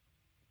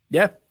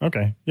 Yeah.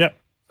 Okay. Yeah.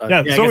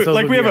 So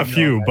like we have a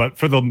few, but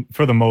for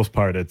the most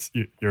part,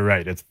 you're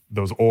right. It's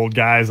those old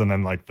guys, and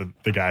then like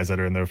the guys that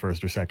are in their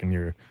first or second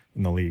year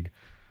in the league.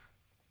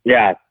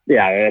 Yeah.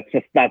 It's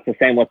just that's the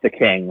same with the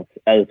Kings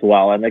as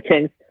well, and the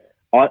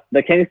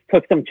Kings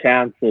took some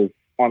chances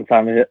on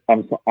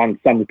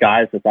some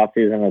guys this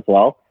offseason as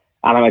well,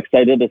 and I'm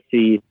excited to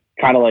see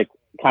kind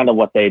of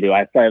what they do.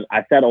 I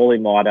said Oli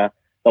Mata,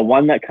 the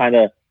one that kind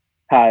of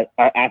had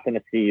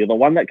the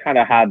one that kind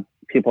of had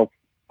people's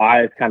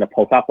eyes kind of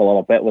poke up a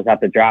little bit was at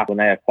the draft when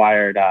they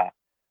acquired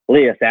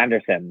Elias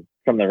Anderson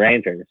from the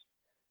Rangers.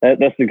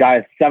 This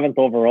guy's 7th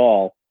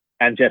overall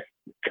and just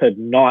could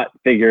not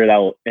figure it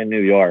out in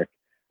New York.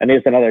 And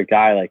he's another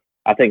guy, like,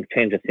 I think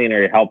change of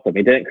scenery helped him.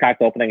 He didn't crack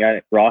the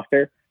opening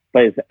roster,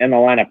 but he's in the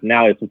lineup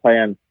now. He's been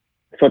playing,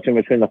 switching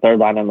between the third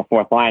line and the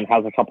fourth line,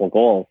 has a couple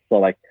goals. So,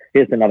 like,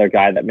 he's another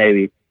guy that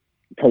maybe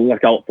to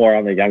look out for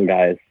on the young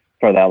guys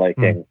for the LA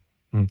Kings.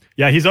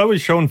 Yeah, he's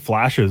always shown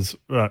flashes,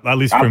 at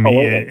least for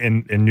me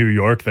in New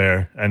York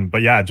there.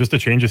 But yeah, just a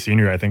change of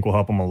scenery, I think, will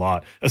help him a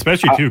lot,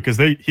 especially too because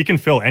he can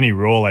fill any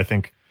role, I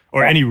think,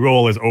 or any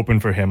role is open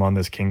for him on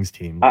this Kings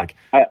team. Like,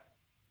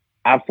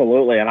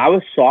 absolutely. And I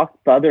was shocked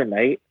the other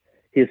night.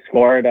 He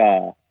scored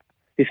a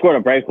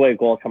breakaway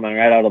goal coming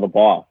right out of the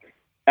box,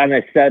 and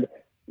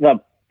the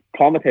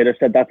commentator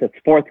said that's his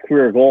 4th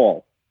career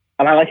goal.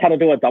 And I had to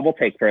do a double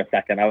take for a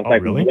second. I was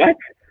like, really? What?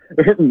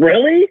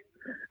 Really?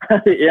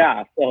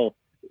 Yeah. So.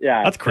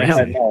 Yeah, that's crazy.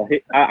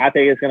 I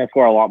think he's going to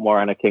score a lot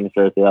more in a Kings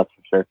jersey. That's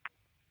for sure.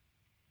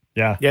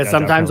 Yeah.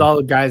 Sometimes definitely. all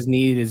the guys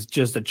need is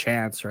just a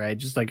chance, right?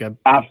 Just like a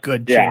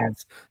good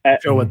chance to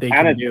show what they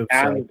can do.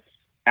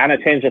 And a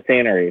change of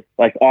scenery.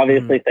 Like,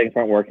 obviously, things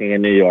weren't working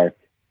in New York,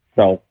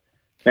 so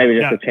maybe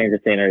just a change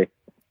of scenery.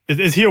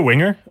 Is he a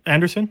winger,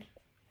 Anderson?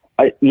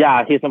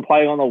 Yeah, he's been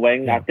playing on the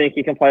wing. Yeah. I think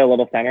he can play a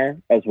little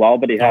center as well,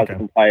 but he has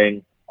been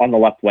playing on the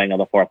left wing of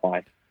the fourth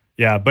line.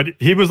 Yeah, but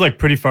he was like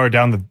pretty far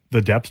down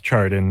the depth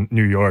chart in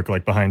New York,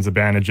 like behind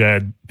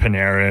Zibanejad,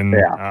 Panarin,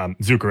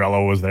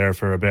 Zuccarello was there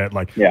for a bit,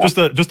 just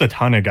a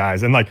ton of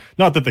guys. And like,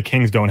 not that the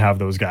Kings don't have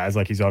those guys,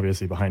 like he's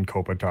obviously behind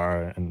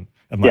Kopitar and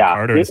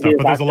Carter and stuff,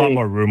 but there's a lot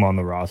more room on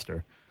the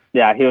roster.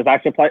 Yeah, he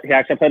actually played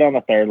on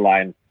the third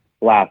line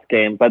last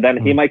game, but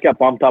then he might get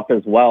bumped up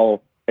as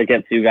well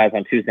against you guys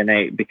on Tuesday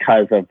night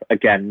because of,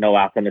 again, no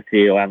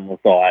Athanasiou and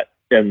Lazat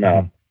in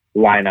the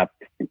lineup,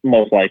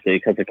 most likely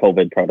because of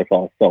COVID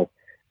protocol. So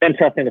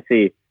interesting to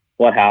see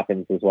what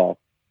happens as well.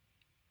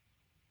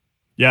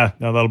 Yeah,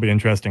 no, that'll be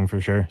interesting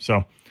for sure.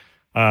 So,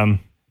 do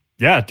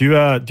you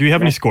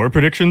have any score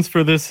predictions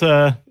for this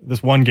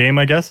one game,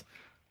 I guess?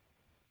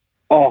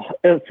 Oh,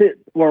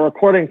 we're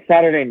recording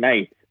Saturday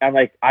night, and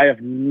I have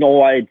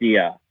no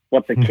idea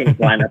what the Kings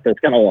lineup is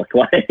going to look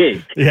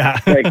like. Yeah.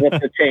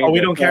 What's the change?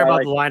 We don't care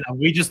about the lineup.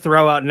 We just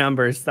throw out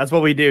numbers. That's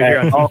what we do here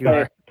on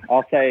TQR.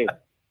 I'll say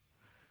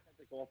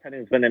the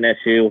goaltending's been an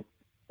issue.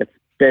 It's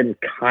been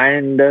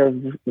kind of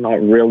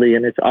not really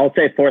an issue. I'll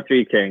say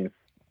 4-3 Kings.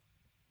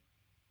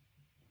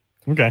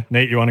 Okay.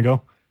 Nate, you want to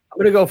go? I'm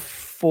going to go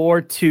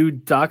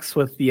 4-2 Ducks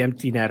with the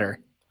empty netter.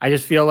 I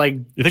just feel like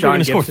you think we're going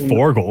to score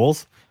 4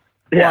 goals?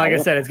 Well, like I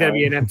said, it's going to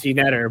be an empty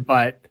netter,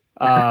 but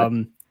I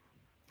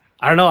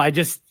don't know.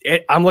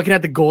 I'm looking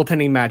at the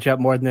goaltending matchup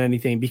more than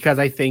anything because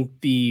I think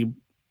the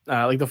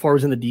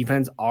forwards and the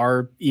defense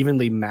are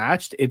evenly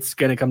matched. It's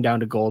going to come down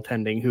to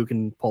goaltending, who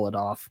can pull it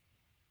off.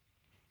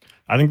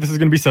 I think this is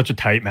going to be such a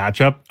tight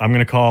matchup. I'm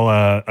going to call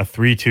a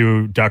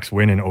 3-2 Ducks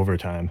win in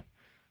overtime.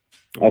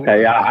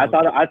 Okay, yeah, I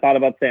thought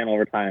about saying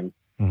overtime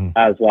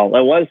as well.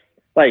 It was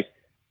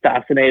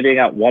fascinating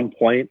at one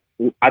point.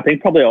 I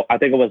think it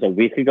was a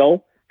week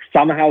ago.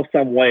 Somehow,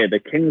 some way, the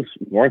Kings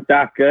weren't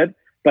that good,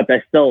 but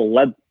they still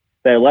led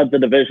the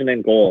division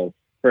in goals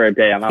for a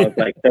day, and I was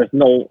like, "There's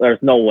no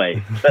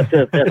way. That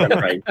just isn't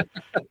right."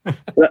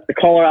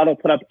 Colorado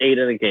put up 8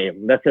 in a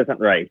game. This isn't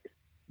right.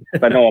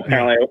 But no,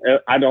 apparently,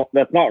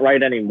 that's not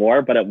right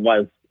anymore. But it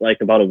was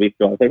about a week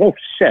ago. I was like, "Oh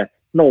shit,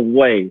 no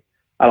way!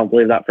 I don't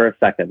believe that for a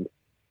second."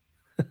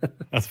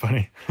 That's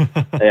funny.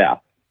 Yeah.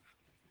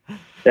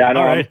 Yeah, I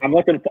know. Right. I'm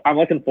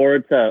looking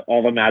forward to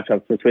all the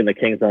matchups between the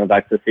Kings and the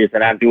Ducks this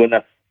season. I'm doing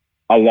this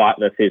a lot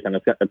this season.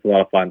 It's a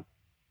lot of fun.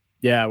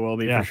 Yeah, it will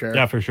be for sure.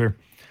 Yeah, for sure.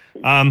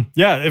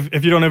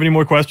 If you don't have any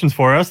more questions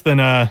for us, then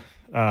and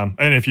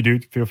if you do,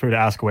 feel free to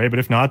ask away. But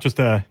if not, just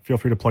feel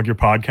free to plug your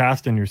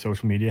podcast and your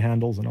social media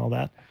handles and all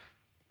that.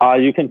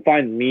 You can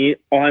find me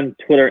on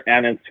Twitter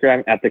and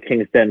Instagram at the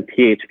Kingston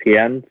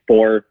THPN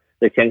for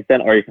the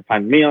Kingston, or you can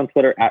find me on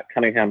Twitter at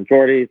Cunningham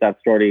Jordy.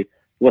 That's Jordy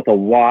with a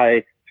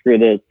Y. Screw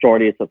the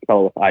Jordy, it's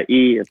spelled with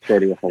IE. It's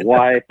Jordy with a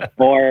Y.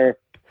 or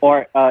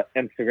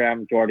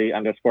Instagram Jordy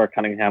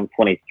 _Cunningham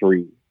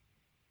 23.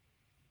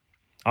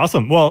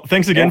 Awesome. Well,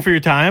 thanks again for your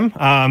time.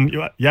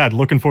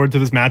 Looking forward to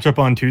this matchup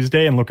on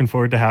Tuesday and looking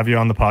forward to have you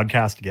on the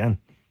podcast again.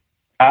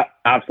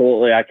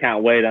 Absolutely. I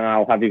can't wait. And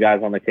I'll have you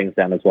guys on the King's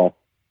Den as well.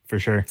 For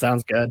sure.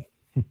 Sounds good.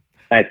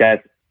 Thanks, guys.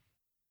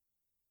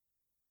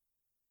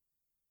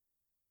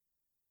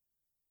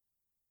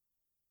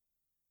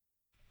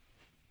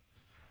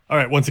 All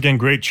right. Once again,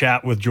 great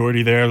chat with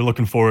Jordy there.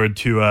 Looking forward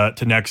to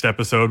next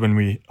episode when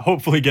we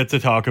hopefully get to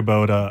talk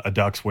about a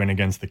Ducks win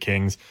against the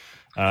Kings.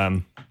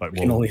 But we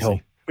can only hope.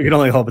 We can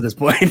only hope at this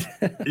point.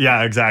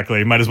 Yeah,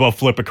 exactly. Might as well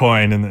flip a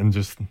coin and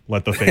just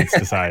let the fates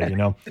decide,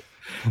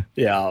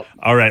 Yeah.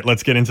 All right,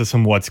 let's get into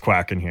some what's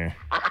quacking here.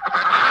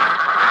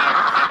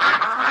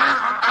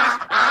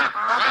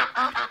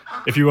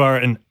 If you are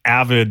an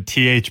avid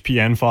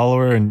THPN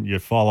follower and you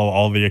follow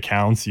all the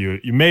accounts, you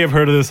may have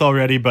heard of this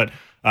already, but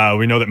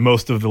we know that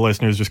most of the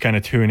listeners just kind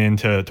of tune in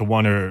to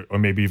one or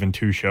maybe even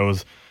two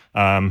shows.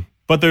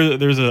 But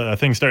there's a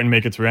thing starting to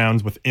make its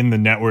rounds within the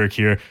network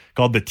here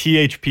called the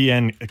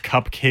THPN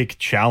Cupcake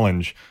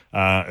Challenge.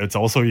 It's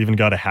also even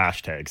got a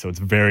hashtag, so it's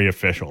very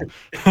official.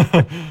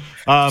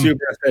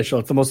 Super official.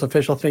 It's the most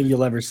official thing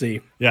you'll ever see.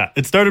 Yeah,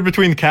 it started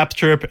between Caps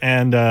Trip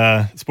and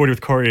Sporty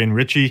with Corey and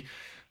Richie.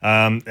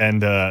 I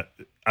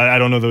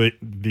don't know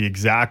the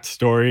exact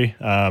story,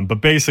 but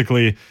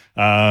basically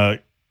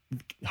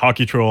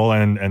Hockey Troll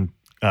and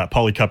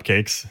Polly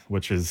Cupcakes,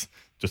 which is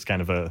just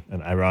kind of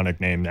an ironic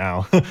name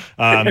now.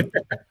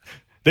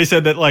 They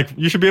said that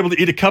you should be able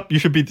to eat a cup. You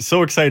should be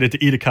so excited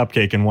to eat a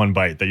cupcake in one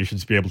bite that you should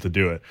just be able to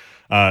do it.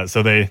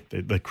 So they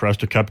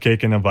crushed a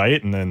cupcake in a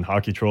bite, and then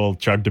Hockey Troll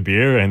chugged a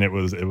beer, and it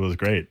was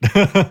great.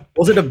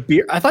 Was it a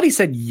beer? I thought he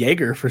said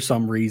Jaeger for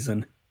some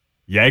reason.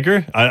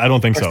 Jaeger? I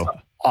don't think so.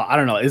 I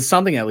don't know. It's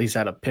something at least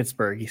out of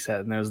Pittsburgh, he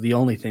said, and it was the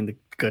only thing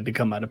good to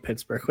come out of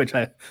Pittsburgh, which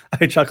I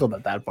chuckled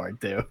at that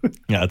part too.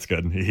 Yeah, that's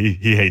good.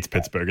 He hates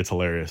Pittsburgh. It's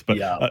hilarious.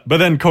 But but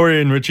then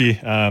Corey and Richie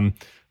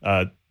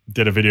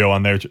did a video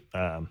on their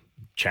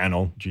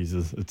channel.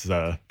 Jesus, it's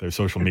their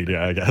social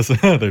media, I guess,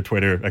 their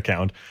Twitter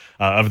account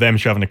of them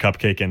shoving a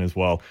cupcake in as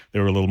well.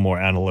 They were a little more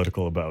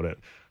analytical about it.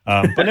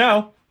 But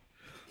now,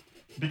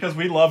 because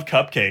we love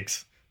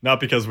cupcakes, not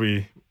because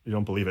we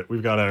don't believe it,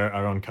 we've got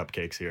our own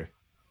cupcakes here.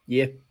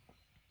 Yeah.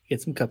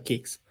 Get some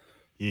cupcakes.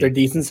 Yeah. They're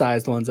decent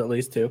sized ones at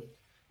least too.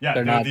 Yeah,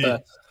 they're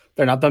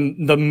not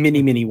the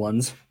mini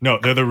ones. No,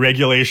 they're the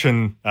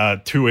regulation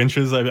 2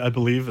 inches, I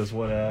believe, is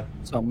what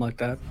something like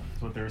that.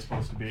 That's what they're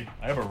supposed to be.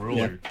 I have a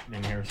ruler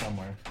in here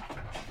somewhere.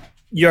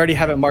 You already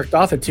have it marked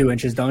off at 2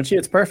 inches, don't you?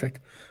 It's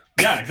perfect.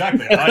 Yeah,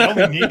 exactly. I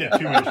only need a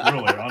 2-inch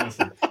ruler,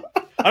 honestly.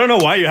 I don't know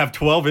why you have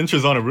 12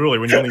 inches on a ruler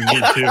when you only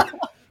need 2.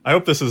 I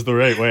hope this is the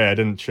right way. I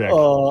didn't check.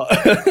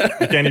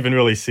 I can't even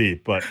really see,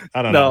 but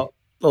I don't know.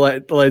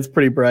 The light's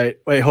pretty bright.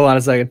 Wait, hold on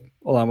a second.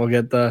 Hold on, we'll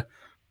get the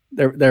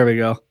there we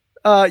go.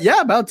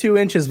 About 2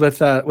 inches with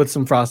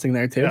some frosting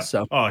there too. Yeah.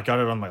 So I got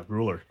it on my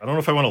ruler. I don't know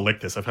if I want to lick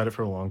this. I've had it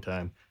for a long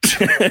time.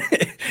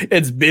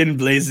 It's been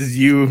places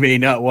you may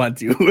not want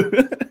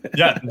to.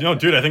 Yeah,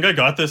 dude, I think I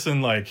got this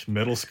in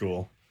middle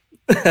school.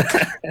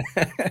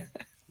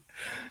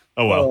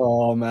 Oh well.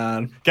 Oh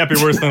man. Can't be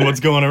worse than what's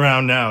going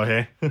around now,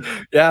 hey?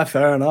 Yeah,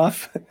 fair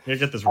enough. Yeah,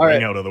 get this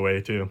ring out of the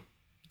way too.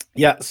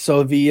 Yeah,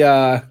 so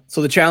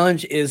the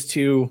challenge is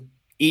to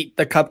eat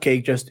the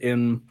cupcake just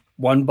in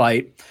one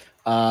bite.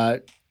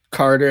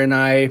 Carter and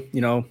I,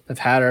 have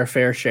had our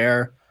fair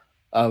share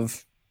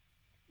of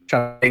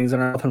things in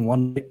our mouth in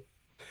one bite.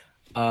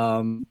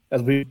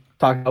 As we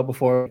talked about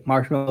before,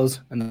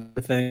 marshmallows and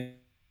other thing.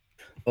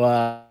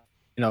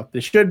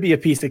 This should be a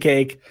piece of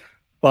cake,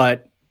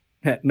 but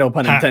no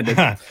pun intended.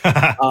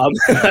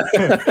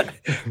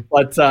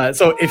 But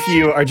so if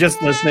you are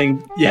just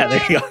listening, there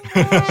you go.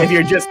 If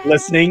you're just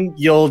listening,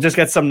 you'll just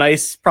get some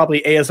nice,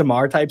 probably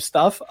ASMR type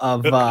stuff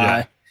of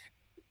us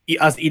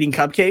eating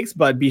cupcakes.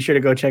 But be sure to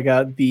go check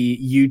out the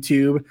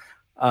YouTube.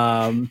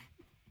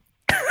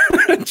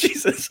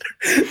 Jesus.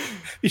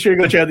 Be sure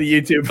to go check out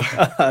the YouTube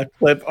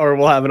clip, or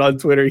we'll have it on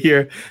Twitter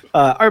here.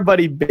 Our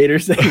buddy Bader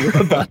saying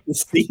we're about to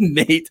see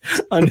Nate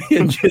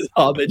unhinge his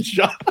Hobbit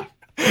shop.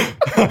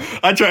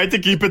 I tried to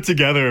keep it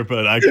together,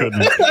 but I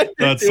couldn't.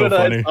 That's so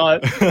funny.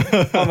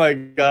 Oh my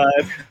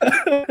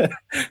god.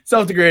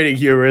 Self-degrading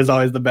humor is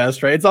always the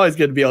best, right? It's always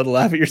good to be able to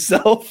laugh at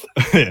yourself.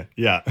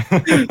 Yeah.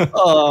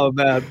 Oh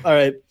man. All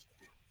right.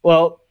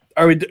 Well,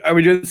 are we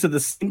doing this at the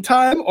same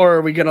time, or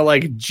are we gonna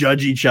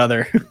judge each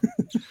other?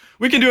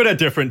 We can do it at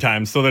different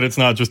times so that it's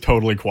not just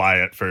totally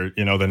quiet for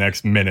the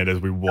next minute as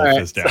we wolf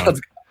this down.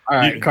 All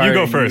right, you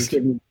go first.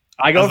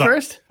 I go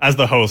first? As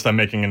the host, I'm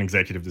making an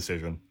executive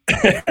decision.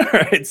 All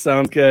right,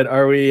 sounds good.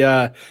 Are we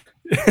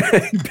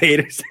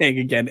Bader saying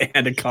again,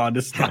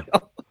 Anaconda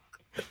style?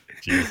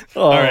 Jeez.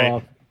 All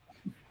right.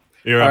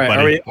 You're up,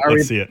 buddy.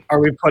 Let's see it. Are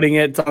we putting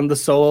it on the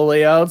solo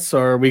layouts,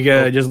 or are we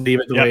going to just leave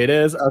it the way it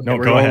is? Okay, no,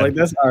 we're go going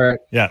ahead. All right.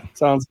 Yeah.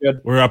 Sounds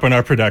good. We're upping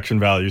our production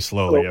value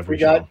slowly every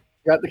show.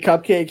 Got the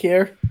cupcake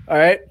here. All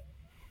right.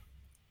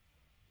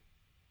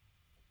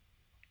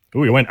 Ooh,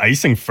 we went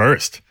icing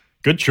first.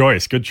 Good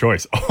choice.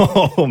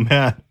 Oh,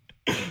 man.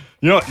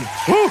 Woo,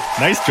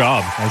 nice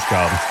job.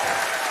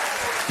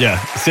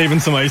 Yeah, saving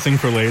some icing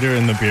for later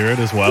in the beard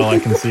as well, I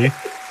can see.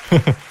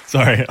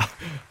 Sorry,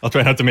 I'll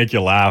try not to make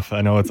you laugh.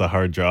 I know it's a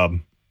hard job.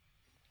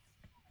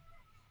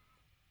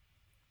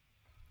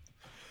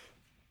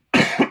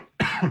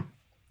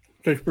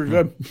 Tastes pretty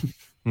good.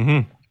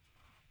 Mm-hmm.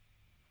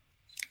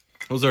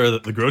 Those are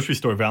the grocery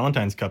store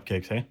Valentine's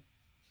cupcakes, hey?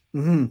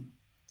 Mm-hmm.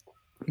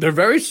 They're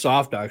very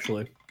soft,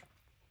 actually.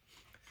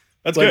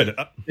 That's good.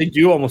 They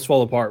do almost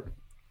fall apart.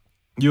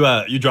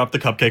 You dropped the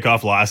cupcake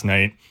off last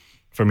night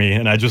for me,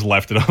 and I just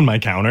left it on my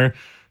counter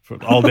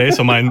for all day.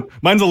 So mine's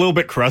a little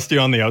bit crusty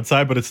on the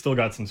outside, but it's still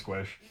got some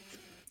squish.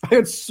 I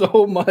had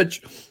so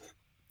much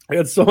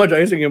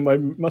icing in my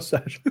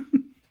mustache.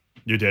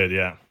 You did,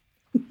 yeah.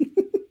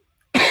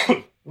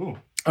 Ooh.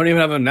 I don't even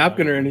have a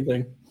napkin or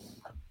anything.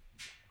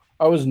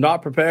 I was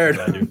not prepared.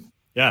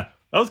 Yeah,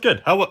 that was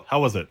good. How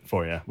was it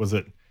for you? Was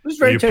it? It was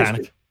very tasty.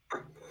 Panicked?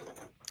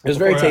 It was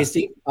very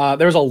tasty.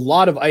 There was a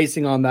lot of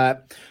icing on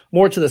that.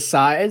 More to the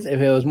sides. If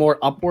it was more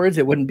upwards,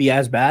 it wouldn't be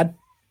as bad.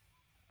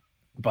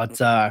 But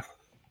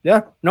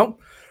yeah, no,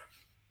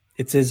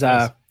 it is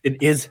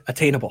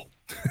attainable.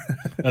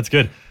 That's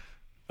good.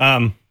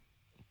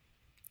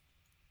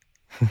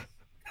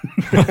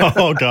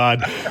 Oh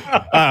God,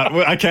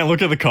 I can't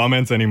look at the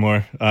comments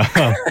anymore.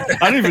 I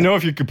don't even know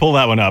if you could pull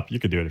that one up. You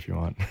could do it if you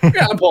want.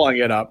 Yeah, I'm pulling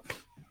it up.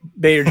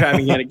 Bader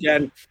chiming in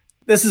again.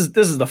 This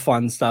is the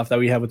fun stuff that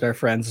we have with our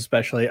friends,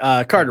 especially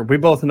Carter. We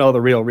both know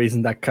the real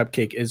reason that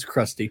cupcake is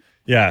crusty.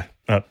 Yeah,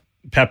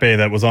 Pepe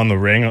that was on the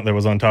ring that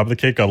was on top of the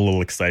cake got a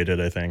little excited.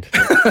 I think.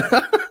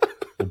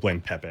 We'll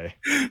blame Pepe.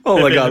 Oh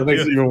Pepe, my God, that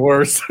makes it even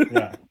worse.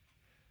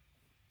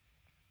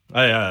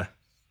 Yeah.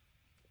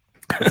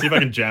 Let's see if I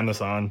can jam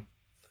this on.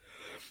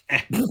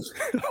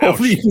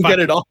 Hopefully you can get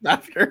it off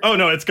after. Oh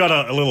no, it's got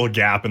a little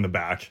gap in the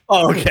back.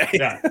 Oh, okay.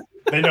 Yeah.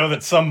 They know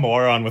that some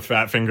moron with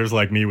fat fingers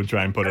like me would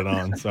try and put it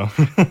on. So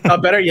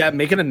better yet,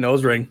 make it a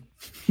nose ring.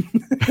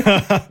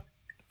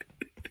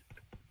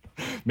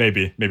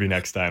 maybe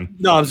next time.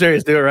 No, I'm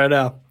serious. Do it right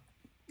now.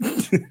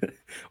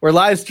 We're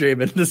live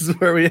streaming. This is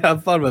where we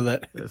have fun with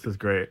it. This is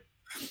great.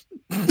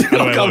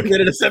 How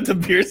complicated a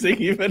septum piercing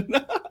even?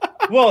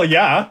 Well,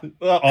 yeah,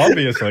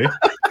 obviously.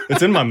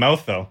 It's in my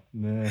mouth though.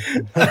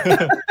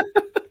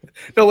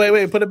 No,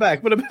 wait, put it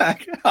back.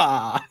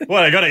 Ah.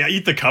 What, I gotta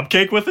eat the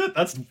cupcake with it?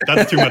 That's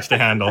too much to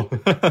handle.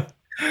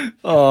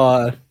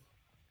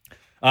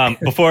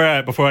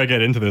 Before I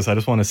get into this, I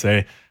just want to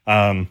say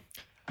I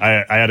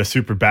had a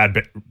super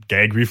bad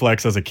gag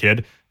reflex as a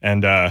kid,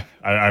 and I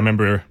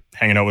remember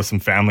hanging out with some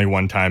family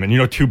one time, and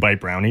 2-bite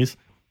brownies.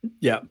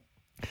 Yeah.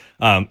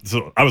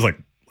 So I was like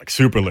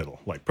super little,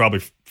 like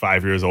probably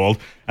 5 years old,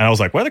 and I was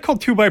like, why are they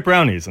called 2-bite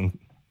brownies? And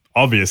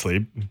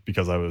obviously,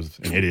 because I was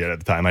an idiot at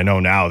the time, I know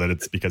now that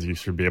it's because you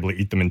should be able to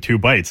eat them in 2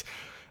 bites.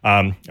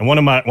 And one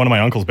of my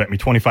uncles bet me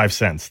 25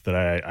 cents that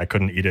I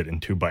couldn't eat it in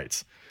 2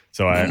 bites.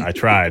 So I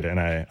tried, and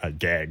I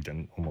gagged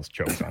and almost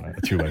choked on a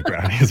 2-bite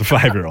brownie as a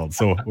 5-year-old.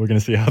 So we're gonna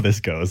see how this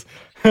goes.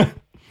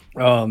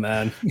 Oh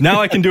man!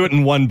 Now I can do it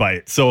in 1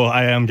 bite, so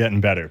I am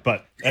getting better.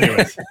 But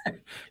anyways,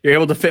 you're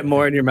able to fit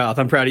more in your mouth.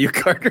 I'm proud of you,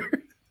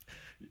 Carter.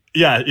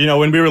 Yeah,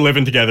 when we were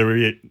living together,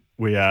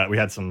 we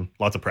had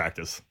lots of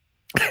practice.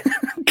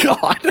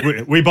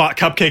 God, we bought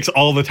cupcakes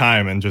all the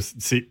time and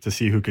just to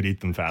see who could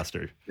eat them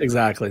faster.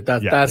 Exactly.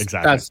 That's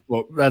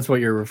what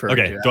you're referring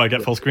to. Okay. Do I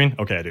get full screen?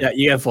 Okay, I do. Yeah,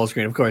 you get full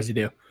screen. Of course you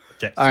do.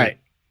 Okay. All right.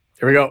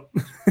 Here we go.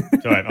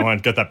 All right. I want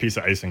to get that piece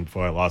of icing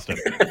before I lost it.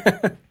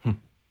 All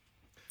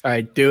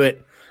right. Do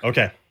it.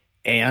 Okay.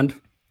 And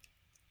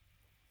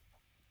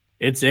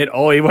it's it.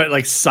 Oh, he went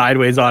like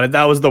sideways on it.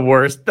 That was the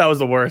worst. That was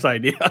the worst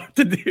idea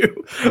to do.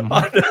 Mm-hmm.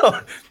 Oh,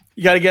 no.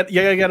 You gotta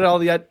get all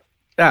the.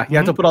 Yeah, you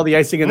have to put all the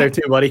icing in there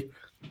too, buddy.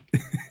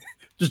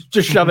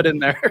 just shove it in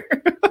there.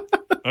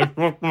 I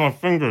broke my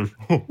fingers.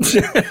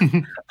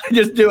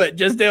 Just do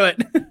it.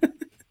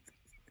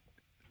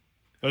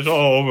 It's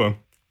all over.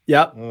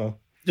 Yep.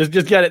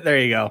 Just get it. There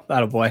you go.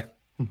 That'll boy.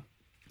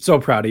 So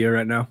proud of you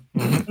right now.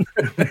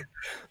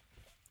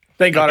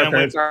 Thank God our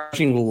parents are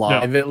watching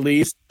live at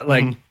least.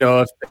 Like,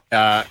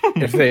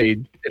 if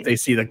they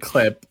see the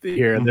clip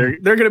here,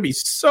 they're gonna be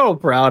so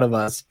proud of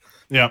us.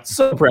 Yeah.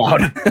 So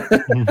proud.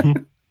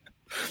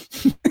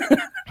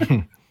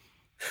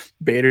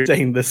 Bader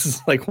saying this is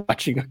like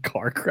watching a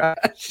car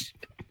crash.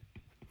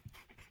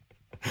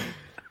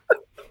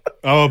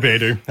 Oh,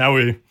 Bader, how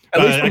we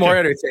at least more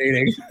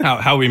entertaining.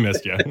 How we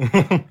missed you.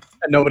 And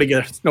nobody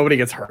gets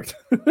hurt.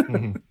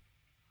 Mm-hmm.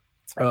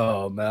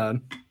 Oh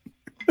man.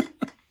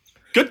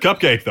 Good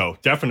cupcake though,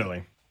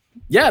 definitely.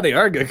 Yeah, they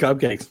are good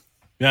cupcakes.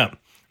 Yeah.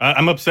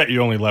 I'm upset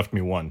you only left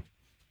me one.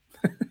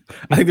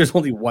 I think there's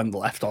only one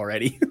left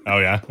already. Oh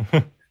yeah.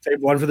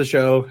 Saved one for the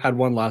show, had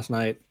one last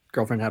night.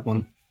 Girlfriend had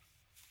one.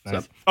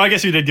 Nice. So. Oh, I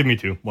guess you did give me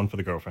 2. One for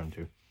the girlfriend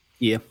too.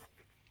 Yeah.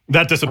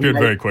 That disappeared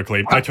very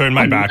quickly. I turned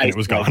my back and it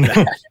was gone.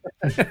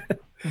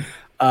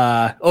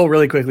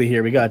 Really quickly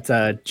here, we got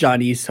John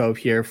Easthope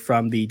here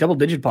from the Double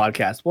Digit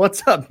Podcast.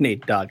 What's up,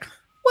 Nate Dogg?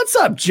 What's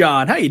up,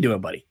 John? How you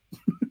doing, buddy?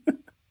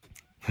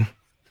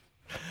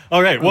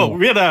 All right. Well,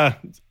 we had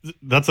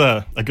that's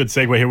a good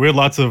segue here. We had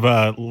lots of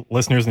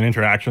listeners and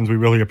interactions. We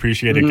really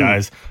appreciate it,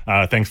 guys.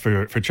 Thanks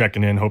for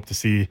checking in. Hope to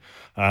see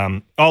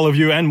all of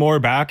you and more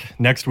back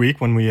next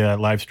week when we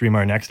live stream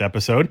our next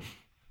episode.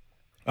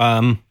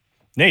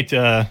 Nate,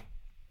 do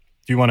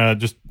you want to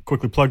just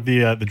quickly plug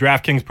the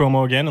DraftKings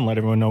promo again and let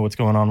everyone know what's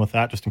going on with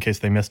that, just in case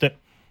they missed it?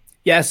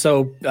 Yeah,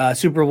 so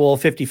Super Bowl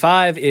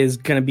 55 is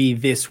going to be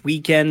this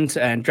weekend,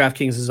 and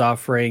DraftKings is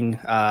offering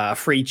a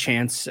free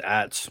chance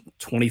at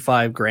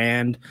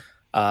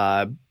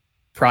 $25,000,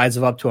 prize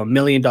of up to $1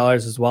 million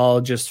as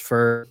well, just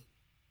for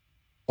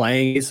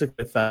playing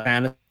with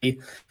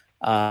fantasy.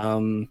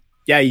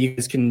 Yeah, you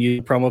guys can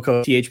use promo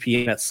code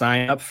THPN at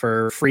sign up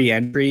for free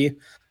entry.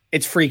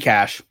 It's free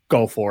cash.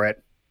 Go for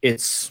it.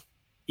 It's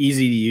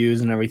easy to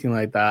use and everything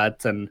like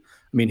that. And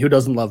I mean, who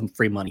doesn't love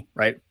free money,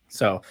 right?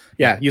 So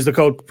yeah, use the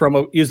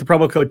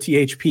promo code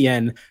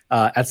THPN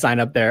at sign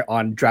up there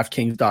on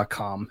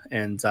DraftKings.com,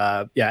 and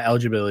yeah,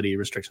 eligibility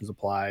restrictions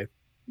apply.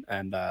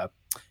 And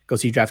go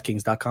see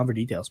DraftKings.com for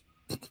details.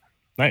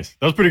 Nice.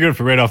 That was pretty good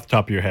for right off the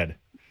top of your head.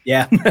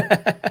 Yeah.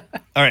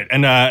 All right,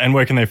 and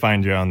where can they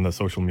find you on the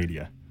social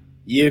media?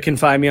 You can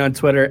find me on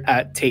Twitter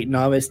at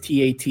Tatenomas,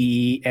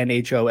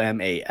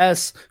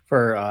 TATENHOMAS,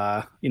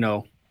 for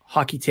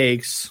hockey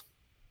takes,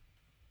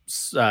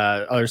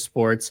 other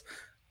sports.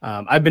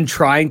 I've been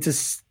trying to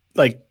just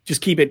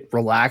keep it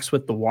relaxed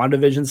with the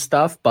WandaVision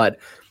stuff, but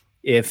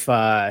if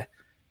that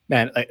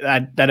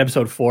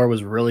episode 4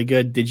 was really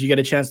good. Did you get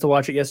a chance to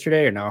watch it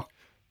yesterday or no?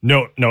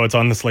 No, it's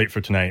on the slate for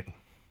tonight.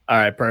 All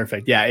right,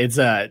 perfect. Yeah, it's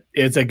a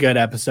good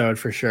episode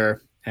for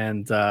sure.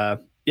 And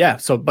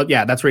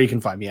that's where you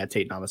can find me at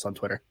Tatenomas on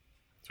Twitter.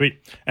 Sweet.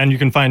 And you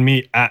can find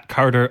me at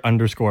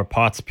Carter_Potts,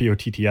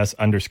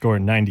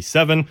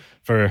 POTTS_97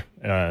 for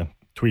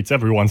tweets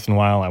every once in a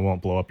while. I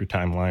won't blow up your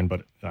timeline,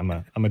 but I'm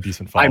a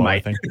decent follower, I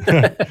think.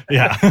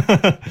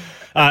 Yeah.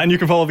 And you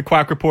can follow the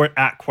Quack Report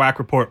at Quack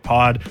Report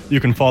Pod. You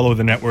can follow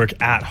the network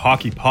at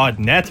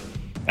HockeyPodNet.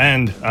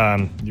 And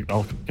you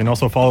can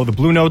also follow the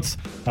Blue Notes.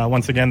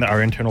 Once again,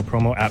 our internal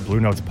promo at Blue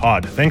Notes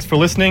Pod. Thanks for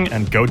listening,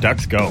 and go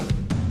Ducks go.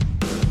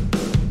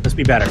 Let's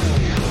be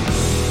better.